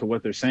listen to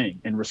what they're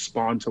saying and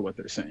respond to what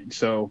they're saying.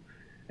 So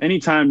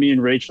anytime me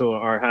and Rachel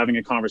are having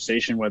a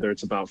conversation, whether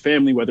it's about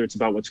family, whether it's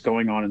about what's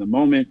going on in the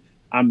moment,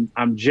 I'm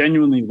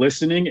genuinely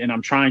listening, and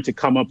I'm trying to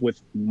come up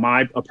with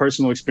a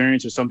personal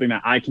experience or something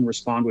that I can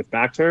respond with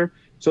back to her,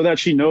 so that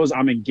she knows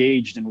I'm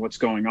engaged in what's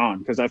going on.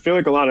 Because I feel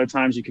like a lot of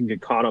times you can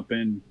get caught up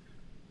in,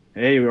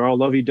 hey, we're all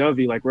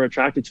lovey-dovey, like we're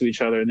attracted to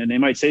each other. And then they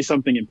might say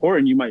something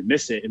important, you might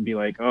miss it and be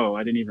like, oh,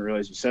 I didn't even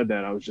realize you said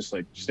that. I was just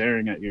like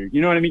staring at you. You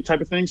know what I mean?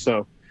 Type of thing.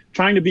 So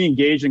trying to be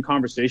engaged in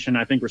conversation,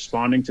 I think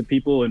responding to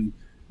people and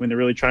when they're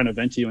really trying to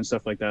vent to you and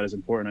stuff like that is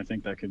important. I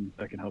think that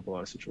can help a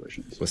lot of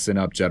situations. Listen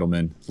up,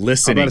 gentlemen.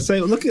 Listening. I'm about to say,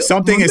 look at,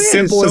 something as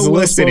simple as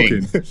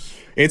listening.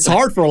 It's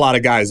hard for a lot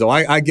of guys, though.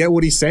 I get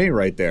what he's saying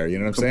right there. You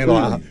know what I'm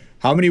saying?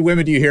 How many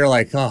women do you hear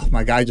like, oh,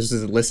 my guy just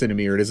doesn't listen to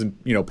me or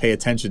doesn't, pay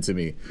attention to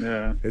me?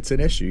 Yeah, it's an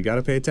issue. You got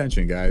to pay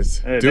attention, guys.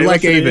 Hey, do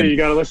like Avon. You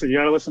got to listen. You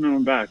got to listen to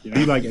them back.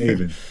 Be like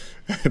Avon.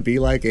 Be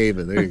like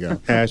Avon. There you go.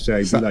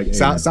 Hashtag be like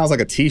Avon. Sounds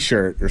like a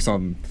T-shirt or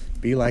something.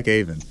 Be like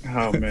Avon.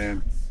 Oh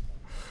man.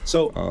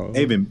 So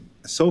Avon,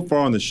 so far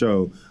on the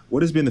show,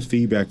 what has been the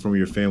feedback from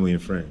your family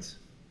and friends?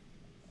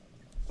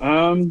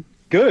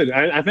 Good.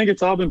 I think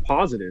it's all been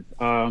positive.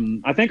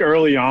 I think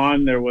early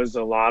on there was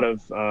a lot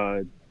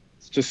of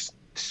just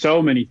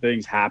so many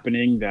things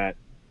happening that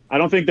I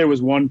don't think there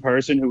was one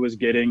person who was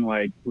getting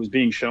was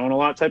being shown a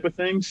lot type of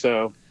thing.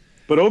 So,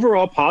 but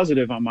overall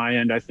positive on my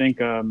end. I think,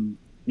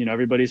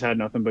 everybody's had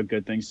nothing but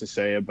good things to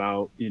say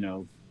about,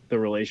 the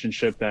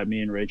relationship that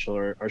me and Rachel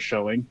are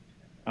showing.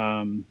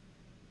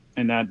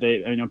 And that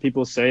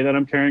people say that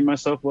I'm carrying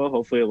myself well.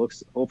 Hopefully it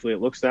looks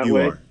that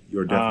way.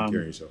 You're definitely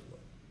carrying yourself well.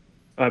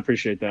 I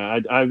appreciate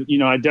that.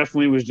 I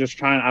definitely was just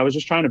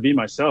trying to be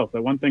myself.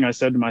 The one thing I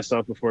said to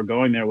myself before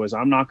going there was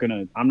I'm not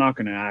gonna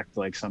act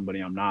like somebody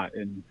I'm not.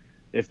 And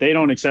if they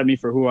don't accept me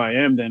for who I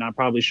am, then I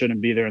probably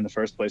shouldn't be there in the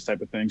first place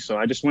type of thing. So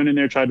I just went in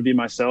there, tried to be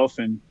myself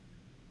and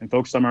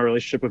focused on my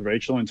relationship with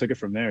Rachel and took it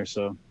from there.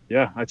 So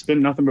yeah, it's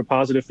been nothing but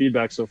positive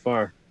feedback so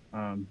far.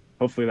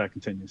 Hopefully that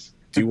continues.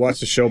 Do you watch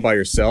the show by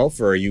yourself,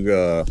 or are you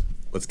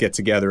let's get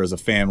together as a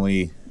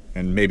family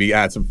and maybe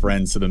add some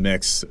friends to the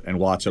mix and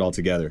watch it all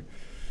together?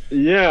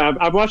 Yeah,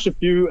 I've watched a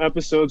few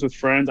episodes with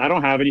friends. I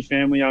don't have any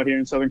family out here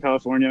in Southern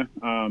California.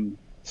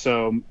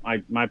 So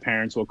my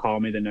parents will call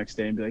me the next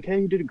day and be like,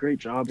 "Hey, you did a great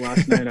job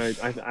last night.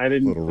 I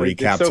didn't." Little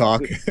recap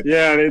talk.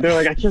 Yeah, they're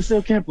like, "I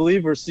still can't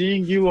believe we're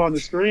seeing you on the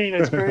screen.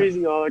 It's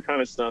crazy, all that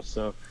kind of stuff."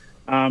 So,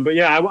 but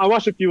yeah, I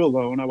watched a few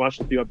alone. I watched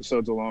a few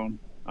episodes alone,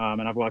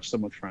 and I've watched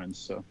some with friends.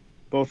 So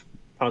both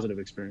positive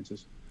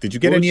experiences. Did you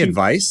get any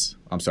advice?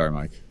 I'm sorry,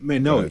 Mike.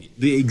 Man, no,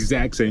 the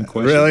exact same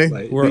question. Really?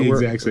 Like, the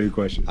exact same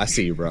question. I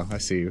see you, bro. I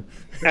see you.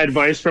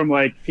 Advice from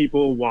like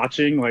people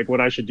watching, like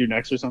what I should do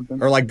next or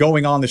something? Or like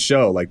going on the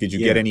show. Like, did you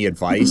get any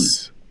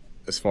advice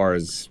as far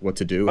as what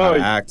to do, how to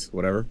act,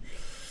 whatever?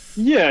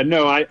 Yeah,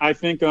 no, I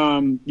think,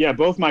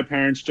 both my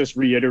parents just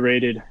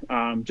reiterated,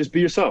 just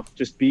be yourself,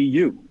 just be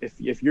you.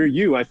 If you're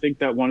you, I think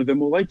that one of them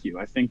will like you.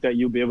 I think that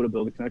you'll be able to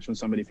build a connection with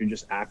somebody if you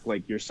just act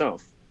like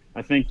yourself.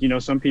 I think,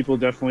 some people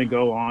definitely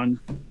go on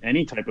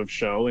any type of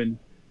show and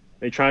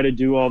they try to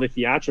do all the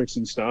theatrics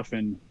and stuff.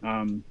 And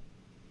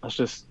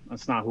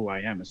that's not who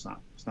I am. It's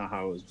not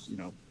how I was,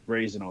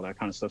 raised and all that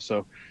kind of stuff.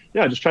 So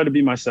yeah, just try to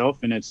be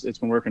myself, and it's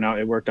been working out.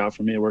 It worked out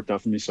for me. It worked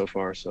out for me so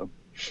far. So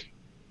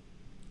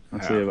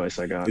that's the advice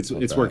I got.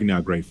 It's working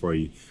out great for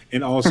you.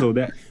 And also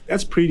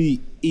that's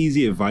pretty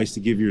easy advice to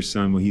give your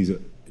son when he's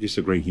just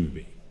a great human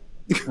being.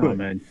 Oh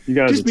man, you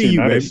guys just be you,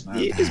 baby.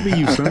 Yeah, just be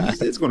you, son.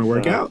 It's going to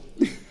work out.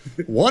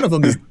 One of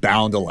them is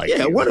bound to like you.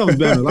 Yeah, one of them's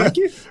bound to like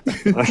you.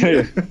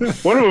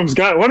 One of them's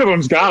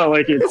got to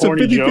like your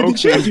corny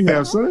jokes. Chance you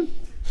have, son.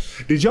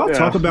 Did y'all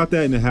talk about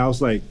that in the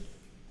house, like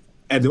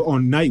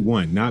on night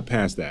one, not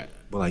past that,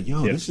 but like,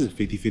 yo, this is a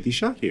 50-50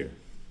 shot here.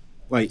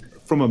 Like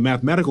from a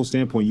mathematical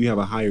standpoint, you have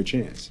a higher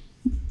chance.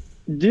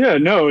 Yeah,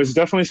 no, it's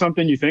definitely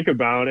something you think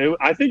about.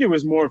 I think it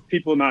was more of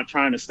people not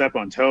trying to step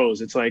on toes.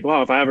 It's like,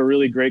 well, if I have a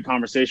really great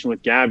conversation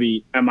with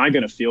Gabby, am I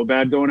going to feel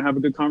bad going to have a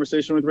good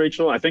conversation with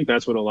Rachel? I think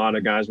that's what a lot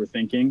of guys were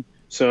thinking.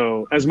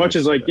 So as much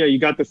as like, yeah, you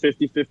got the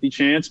 50-50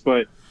 chance,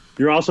 but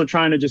you're also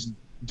trying to just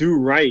do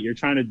right. You're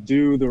trying to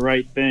do the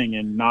right thing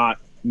and not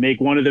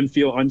make one of them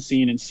feel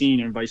unseen and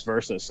seen and vice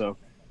versa. So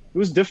it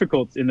was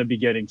difficult in the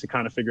beginning to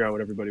kind of figure out what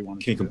everybody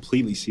wanted to do. Can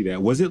completely see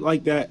that. Was it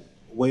like that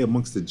way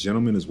amongst the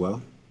gentlemen as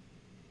well?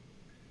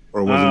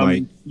 Or was it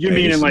like, you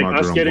mean in like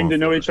us getting to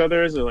know each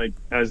other as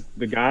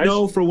the guys?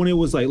 No, for when it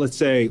was like, let's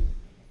say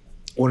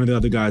one of the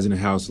other guys in the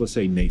house, let's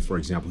say Nate, for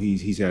example,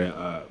 he's had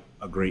a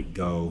great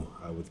go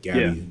with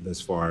Gabby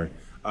thus far.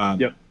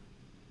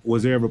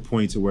 Was there ever a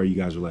point to where you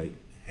guys were like,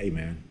 hey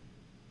man,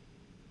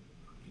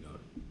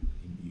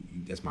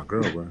 that's my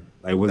girl, bro?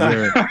 Like, was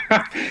there?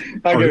 I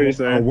get what you're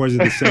saying. Or was it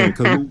the same?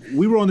 Because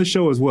we were on the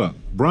show as well.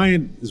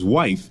 Brian's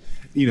wife,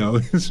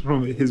 is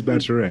from his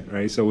bachelorette,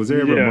 right? So was there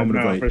ever a moment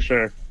of like, for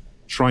sure,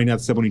 trying not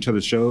to step on each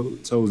other's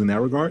toes in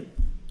that regard?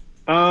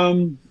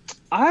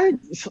 I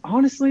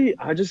honestly,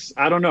 I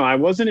don't know. I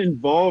wasn't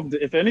involved.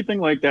 If anything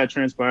like that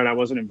transpired, I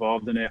wasn't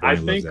involved in it. Brian I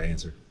think loves that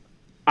answer.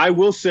 I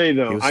will say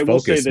though, I will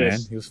say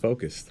this. He was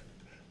focused.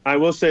 I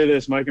will say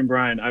this, Mike and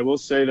Brian. I will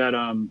say that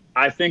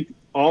I think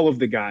all of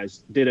the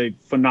guys did a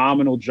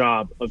phenomenal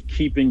job of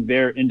keeping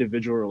their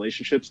individual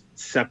relationships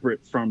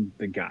separate from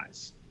the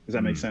guys. Does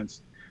that make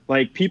sense?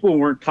 Like people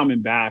weren't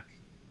coming back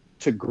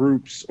to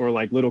groups or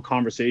like little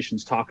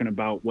conversations talking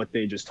about what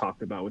they just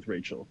talked about with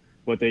Rachel,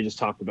 what they just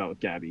talked about with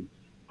Gabby,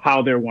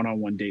 how their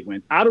one-on-one date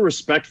went, out of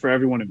respect for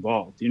everyone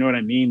involved. You know what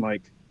I mean?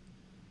 Like,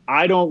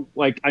 I know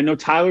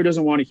Tyler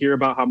doesn't want to hear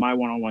about how my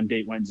one-on-one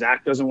date went.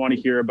 Zach doesn't want to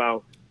hear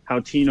about how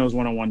Tino's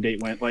one-on-one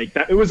date went. Like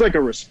that, it was like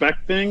a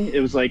respect thing.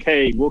 It was like,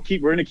 hey, we're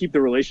going to keep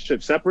the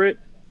relationship separate,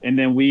 and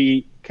then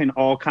we can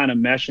all kind of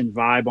mesh and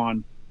vibe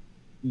on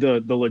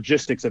the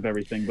logistics of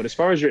everything. But as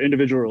far as your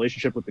individual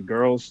relationship with the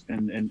girls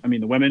and I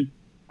mean the women,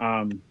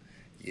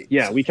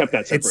 we kept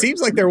that separate. It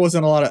seems like there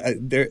wasn't a lot of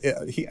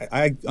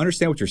I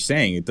understand what you're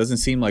saying. It doesn't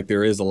seem like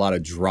there is a lot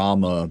of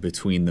drama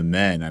between the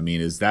men. I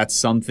mean, is that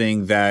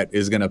something that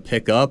is going to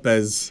pick up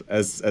as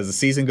the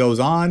season goes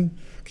on?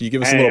 Can you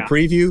give us a little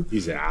preview? He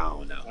said, I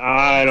don't know.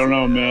 I don't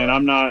know, man.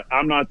 I'm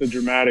not the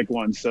dramatic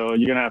one, so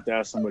you're gonna have to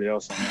ask somebody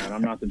else on that.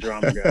 I'm not the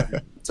drama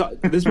guy. So,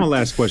 this is my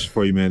last question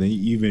for you, man.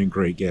 You've been a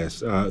great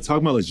guest. Talking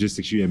about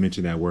logistics, you had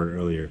mentioned that word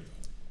earlier.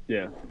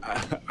 Yeah.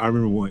 I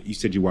remember when you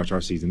said you watched our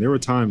season. There were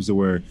times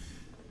where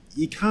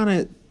you kind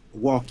of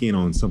walk in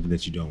on something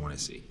that you don't want to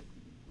see.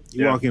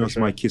 You walk in on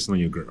somebody kissing on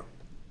your girl.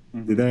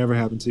 Mm-hmm. Did that ever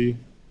happen to you?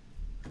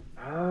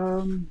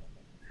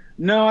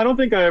 No, I don't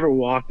think I ever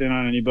walked in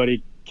on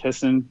anybody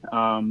kissing,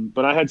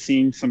 but I had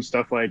seen some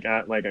stuff like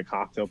at like a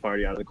cocktail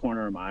party out of the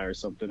corner of my eye or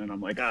something, and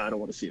I'm like, I don't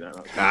want to see that.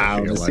 I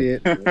don't want to see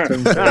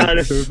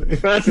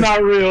it. That's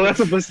not real. That's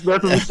a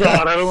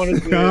facade. I don't want to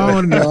see it. I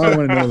want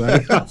to know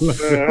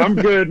that. I'm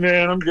good,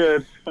 man. I'm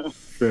good.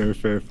 Fair.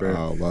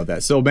 Oh, love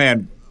that. So,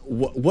 man,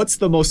 what's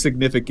the most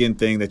significant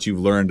thing that you've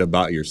learned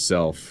about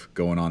yourself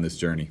going on this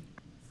journey?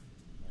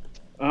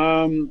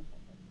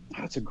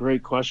 That's a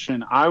great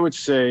question. I would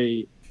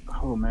say,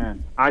 oh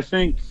man, I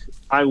think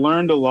I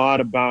learned a lot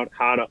about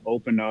how to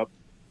open up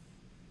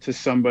to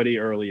somebody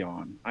early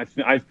on.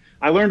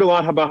 I learned a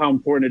lot about how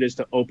important it is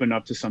to open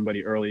up to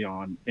somebody early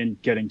on in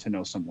getting to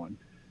know someone.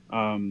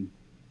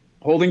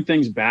 Holding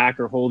things back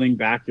or holding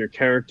back your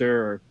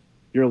character or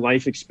your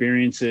life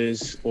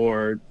experiences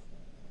or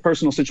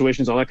personal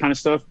situations, all that kind of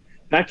stuff,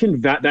 that's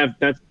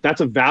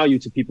a value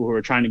to people who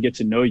are trying to get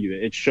to know you.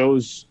 It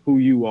shows who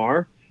you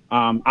are.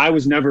 I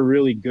was never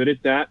really good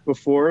at that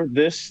before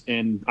this,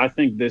 and I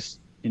think this,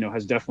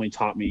 has definitely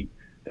taught me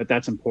that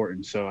that's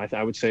important. So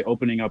I would say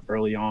opening up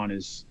early on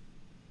it's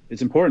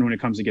important when it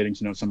comes to getting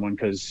to know someone,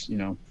 because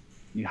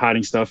you're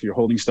hiding stuff, you're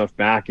holding stuff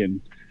back, and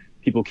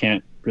people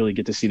can't really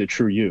get to see the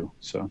true you.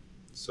 So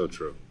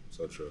true.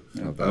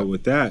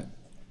 With that,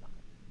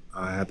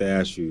 I have to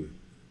ask you,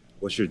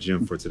 what's your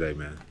gem for today,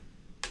 man?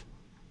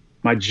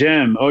 My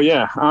gem? Oh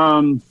yeah.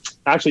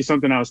 Actually,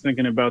 something I was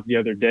thinking about the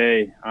other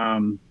day.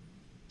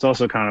 It's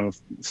also kind of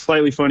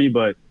slightly funny,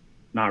 but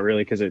not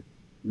really, because it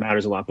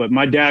matters a lot. But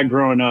my dad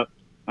growing up,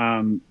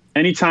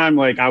 anytime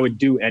like I would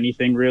do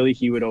anything really,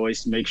 he would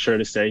always make sure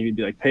to say, he'd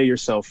be like, pay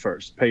yourself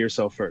first.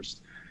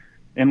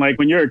 And like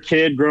when you're a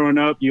kid growing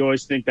up, you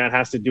always think that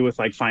has to do with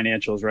like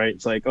financials, right?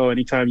 It's like, oh,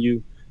 anytime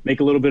you make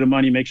a little bit of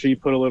money, make sure you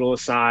put a little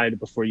aside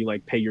before you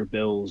like pay your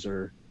bills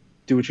or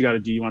do what you got to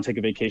do. You want to take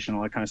a vacation,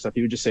 all that kind of stuff.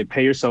 He would just say,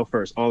 pay yourself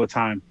first all the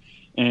time.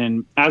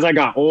 And as I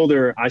got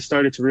older, I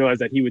started to realize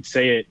that he would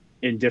say it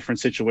in different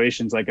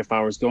situations. Like if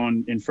I was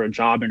going in for a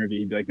job interview,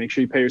 he'd be like, make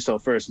sure you pay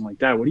yourself first. I'm like,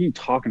 Dad, what are you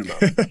talking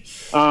about?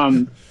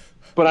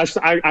 But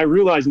I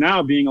realize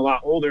now, being a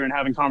lot older and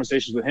having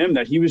conversations with him,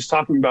 that he was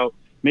talking about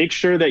make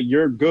sure that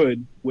you're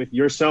good with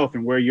yourself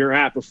and where you're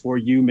at before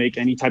you make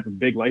any type of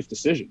big life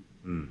decision.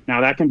 Now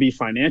that can be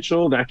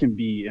financial, that can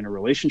be in a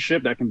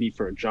relationship, that can be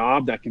for a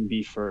job, that can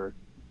be for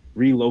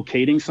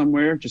relocating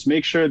somewhere. Just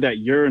make sure that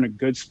you're in a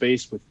good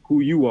space with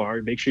who you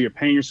are. Make sure you're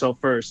paying yourself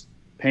first,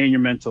 paying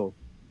your mental,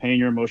 paying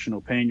your emotional,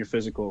 paying your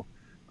physical,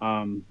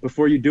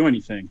 before you do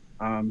anything.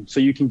 So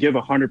you can give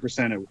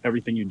 100% of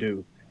everything you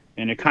do.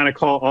 And it kind of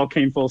all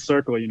came full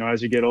circle.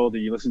 As you get older,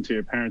 you listen to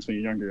your parents when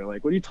you're younger. You're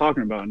like, what are you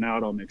talking about? And now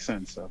it all makes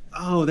sense. So.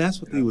 Oh,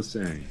 that's what he was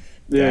saying.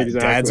 Yeah,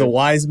 exactly. Dad's a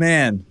wise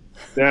man.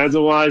 Dad's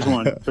a wise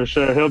one, for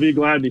sure. He'll be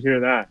glad to hear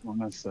that on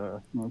this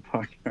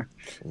podcast.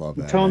 Love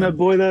that. I'm telling that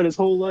boy that his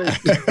whole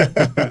life.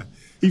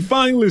 He's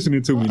finally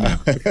listening to me now.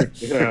 Yeah,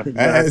 exactly.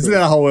 Isn't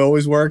that how it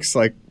always works?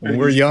 Like when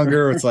we're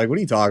younger, it's like, what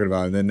are you talking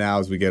about? And then now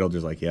as we get older,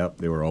 it's like, yep,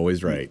 they were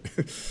always right.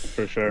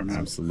 For sure, man.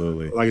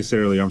 Absolutely. Like I said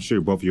earlier, I'm sure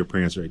both of your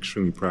parents are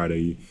extremely proud of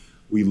you.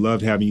 We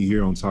loved having you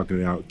here on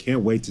Talking It Out.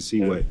 Can't wait to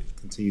see what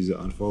continues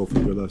to unfold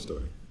from your love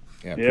story.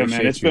 Yeah,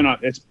 man.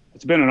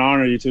 It's been an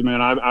honor, you two,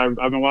 man. I've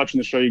been watching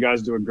the show. You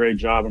guys do a great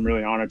job. I'm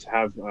really honored to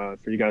have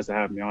for you guys to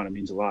have me on. It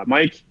means a lot.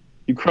 Mike,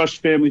 you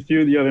crushed Family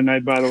Feud the other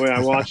night, by the way.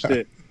 I watched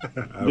it.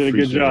 You did a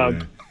good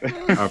job.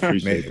 I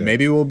appreciate that.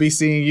 Maybe we'll be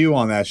seeing you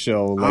on that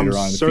show later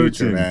on in the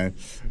future, man.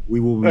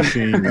 We will be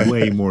seeing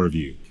way more of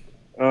you.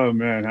 Oh,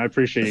 man. I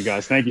appreciate you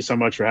guys. Thank you so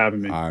much for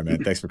having me. All right,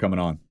 man. Thanks for coming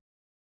on.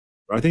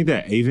 I think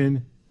that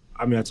Avon,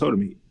 I told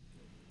him,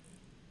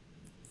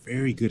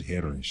 very good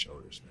head on his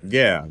shoulders, man.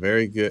 Yeah,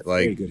 very good.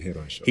 Like, very good head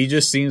on his shoulders. He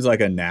just seems like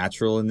a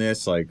natural in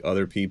this. Like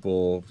other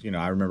people,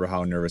 I remember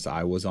how nervous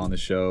I was on the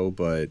show,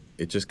 but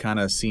it just kind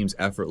of seems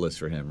effortless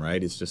for him,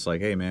 right? It's just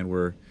like, hey,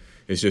 man,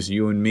 it's just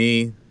you and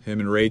me, him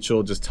and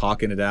Rachel, just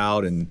talking it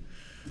out and,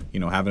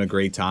 having a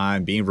great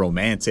time, being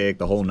romantic,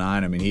 the whole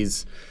nine. I mean,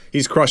 he's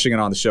crushing it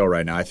on the show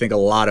right now. I think a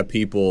lot of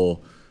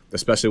people,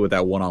 especially with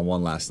that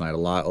one-on-one last night, a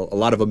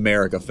lot of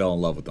America fell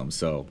in love with them.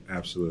 So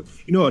absolutely.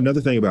 Another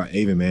thing about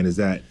Avon, man, is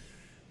that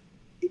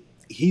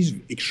he's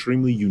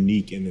extremely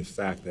unique in the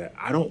fact that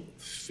I don't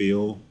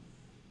feel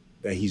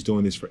that he's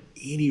doing this for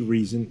any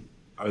reason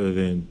other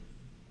than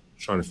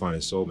trying to find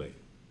his soulmate.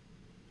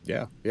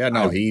 Yeah.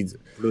 No, he's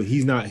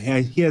not.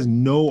 He has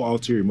no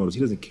ulterior motives.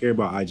 He doesn't care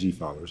about IG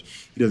followers.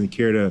 He doesn't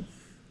care to,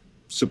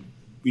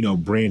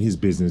 brand his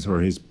business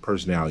or his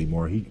personality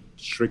more. He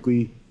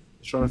strictly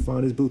is trying to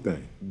find his boo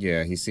thing.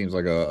 Yeah, he seems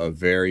like a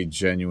very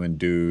genuine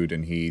dude,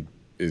 and he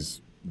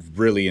is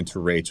really into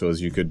Rachel, as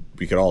we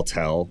could all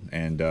tell.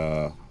 And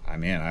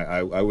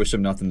I wish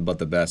him nothing but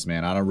the best,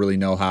 man. I don't really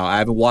know how. I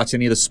haven't watched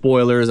any of the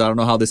spoilers. I don't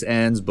know how this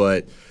ends,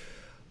 but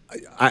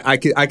I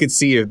could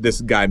see this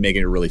guy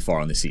making it really far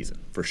on the season,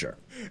 for sure.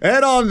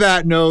 And on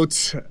that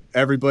note,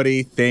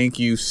 everybody, thank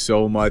you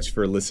so much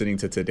for listening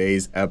to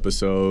today's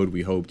episode.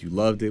 We hope you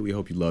loved it. We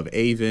hope you love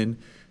Avon.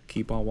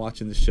 Keep on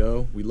watching the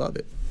show. We love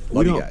it.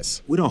 Love you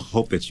guys. We don't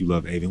hope that you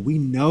love Avon. We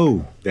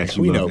know that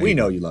you love Avon. We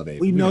know you love Avon.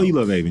 We know you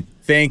love Avon.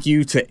 Thank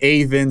you to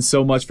Avon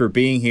so much for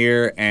being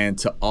here, and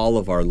to all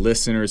of our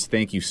listeners,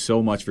 thank you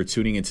so much for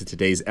tuning into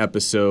today's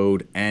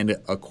episode. And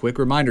a quick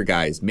reminder,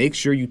 guys, make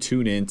sure you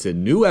tune in to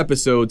new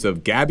episodes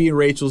of Gabby and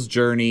Rachel's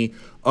Journey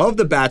of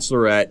The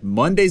Bachelorette,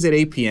 Mondays at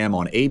 8 p.m.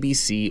 on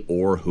ABC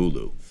or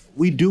Hulu.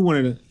 We do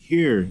want to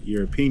hear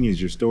your opinions,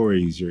 your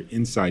stories, your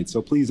insights,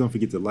 so please don't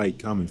forget to like,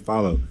 comment,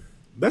 follow.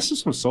 Message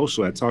us on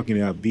social at Talking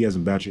It Out, B as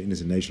in Bachelor, N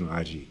as in Nation on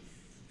IG.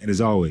 And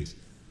as always,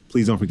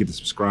 please don't forget to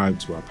subscribe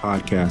to our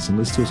podcast and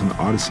listen to us on the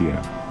Odyssey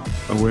app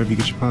or wherever you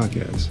get your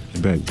podcasts.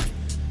 And baby,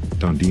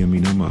 don't DM me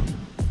no more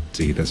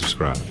till you hit that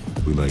subscribe.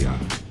 We love y'all.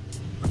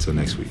 Until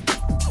next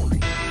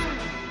week.